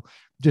you're,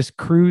 just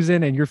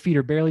cruising and your feet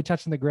are barely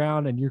touching the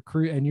ground, and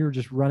you're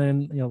just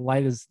running,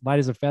 light as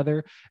a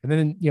feather. And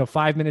then,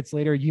 5 minutes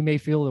later, you may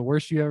feel the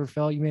worst you ever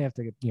felt. You may have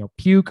to,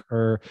 puke,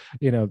 or,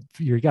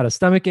 you got a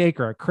stomach ache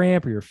or a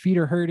cramp, or your feet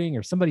are hurting,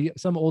 or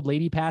some old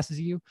lady passes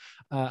you.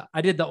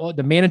 I did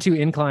the Manitou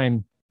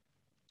Incline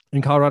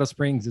in Colorado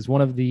Springs. Is one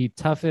of the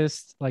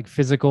toughest,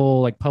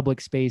 physical, public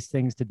space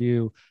things to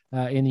do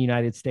in the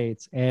United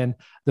States. And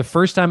the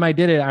first time I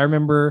did it, I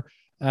remember,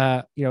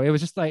 it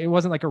was just it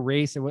wasn't like a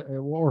race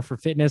or for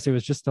fitness. It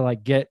was just to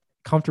get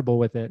comfortable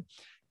with it.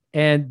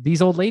 And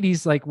these old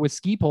ladies, with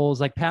ski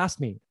poles,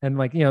 passed me, and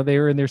they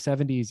were in their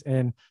 70s,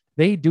 and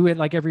they do it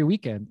every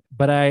weekend.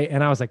 But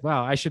I was like,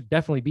 wow, I should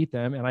definitely beat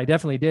them. And I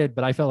definitely did,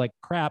 but I felt like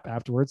crap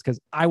afterwards, because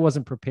I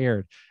wasn't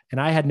prepared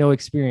and I had no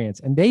experience,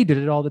 and they did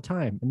it all the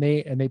time, and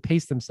they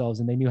paced themselves,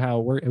 and they knew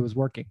how it was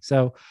working.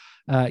 So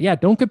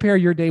don't compare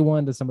your day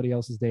 1 to somebody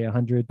else's day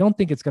 100. Don't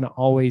think it's going to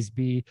always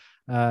be,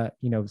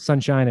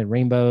 sunshine and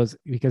rainbows,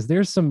 because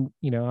there's some,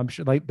 I'm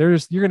sure you're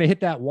going to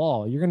hit that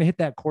wall. You're going to hit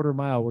that quarter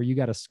mile where you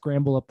got to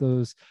scramble up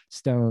those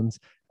stones.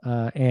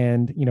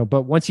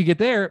 But once you get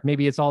there,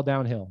 maybe it's all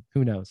downhill.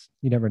 Who knows?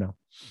 You never know.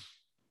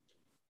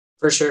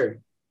 For sure.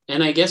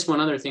 And I guess one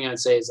other thing I'd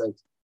say is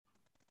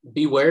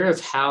beware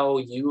of how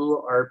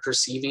you are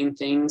perceiving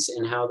things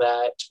and how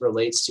that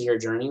relates to your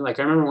journey. I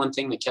remember one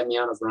thing that kept me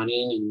out of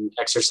running and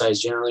exercise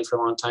generally for a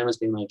long time was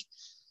being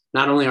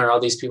not only are all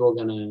these people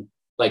going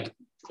to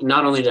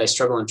not only did I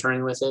struggle in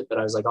turning with it, but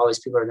I was all these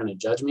people are going to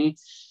judge me.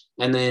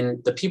 And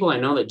then the people I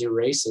know that do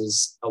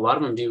races, a lot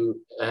of them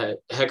do a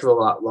heck of a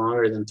lot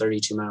longer than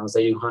 32 miles.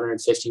 They do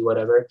 150,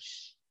 whatever.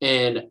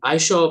 And I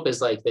show up as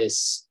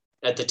this,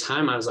 at the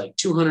time I was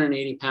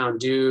 280-pound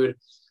dude.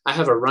 I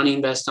have a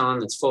running vest on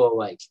that's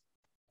full of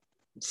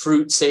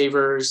fruit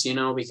savers,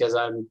 because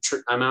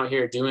I'm out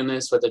here doing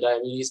this with the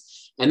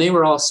diabetes. And they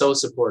were all so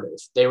supportive.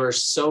 They were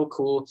so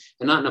cool,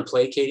 and not in a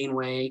placating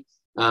way.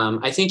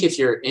 I think if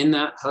you're in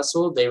that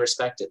hustle, they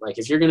respect it.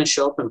 If you're going to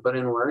show up and put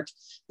in work,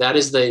 that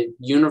is the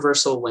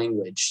universal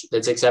language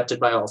that's accepted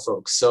by all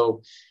folks.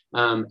 So,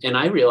 and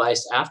I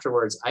realized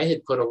afterwards, I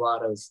had put a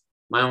lot of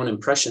my own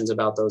impressions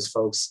about those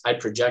folks. I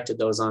projected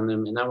those on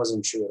them, and that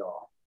wasn't true at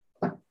all.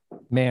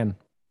 Man.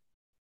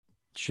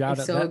 I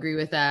so agree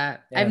with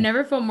that. Yeah. I've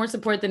never felt more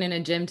support than in a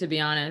gym, to be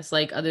honest,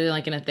 other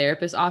than in a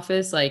therapist's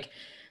office.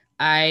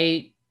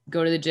 I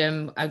go to the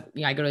gym. I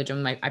go to the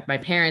gym with my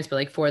parents,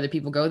 but 4 other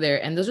people go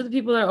there. And those are the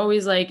people that are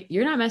always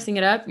you're not messing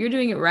it up. You're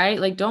doing it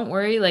right. Don't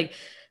worry.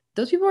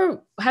 Those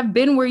people have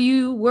been where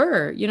you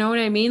were, you know what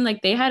I mean?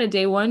 They had a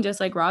day 1, just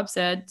like Rob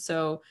said.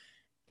 So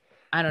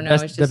I don't know.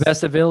 It's just the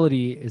best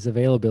ability is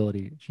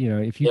availability.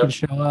 If you can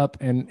show up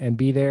and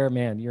be there,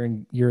 man,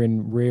 you're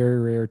in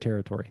rare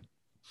territory.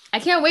 I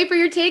can't wait for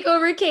your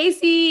takeover,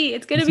 Casey.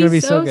 It's going to be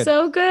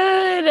so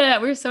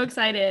good. We're so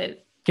excited.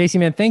 Casey,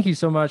 man, thank you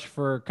so much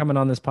for coming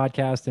on this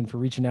podcast and for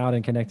reaching out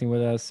and connecting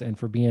with us and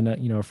for being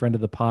a friend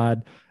of the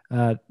pod.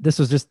 This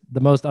was just the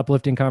most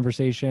uplifting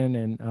conversation,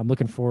 and I'm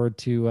looking forward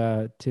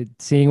to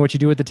seeing what you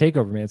do with the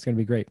takeover, man. It's going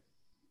to be great.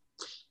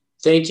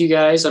 Thank you,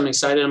 guys. I'm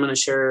excited. I'm going to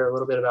share a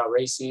little bit about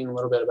racing, a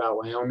little bit about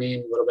Wyoming,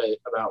 a little bit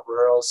about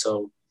rural.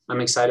 So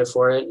I'm excited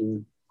for it.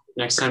 And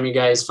next time you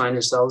guys find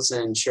yourselves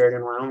in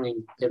Sheridan,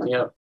 Wyoming, hit me up.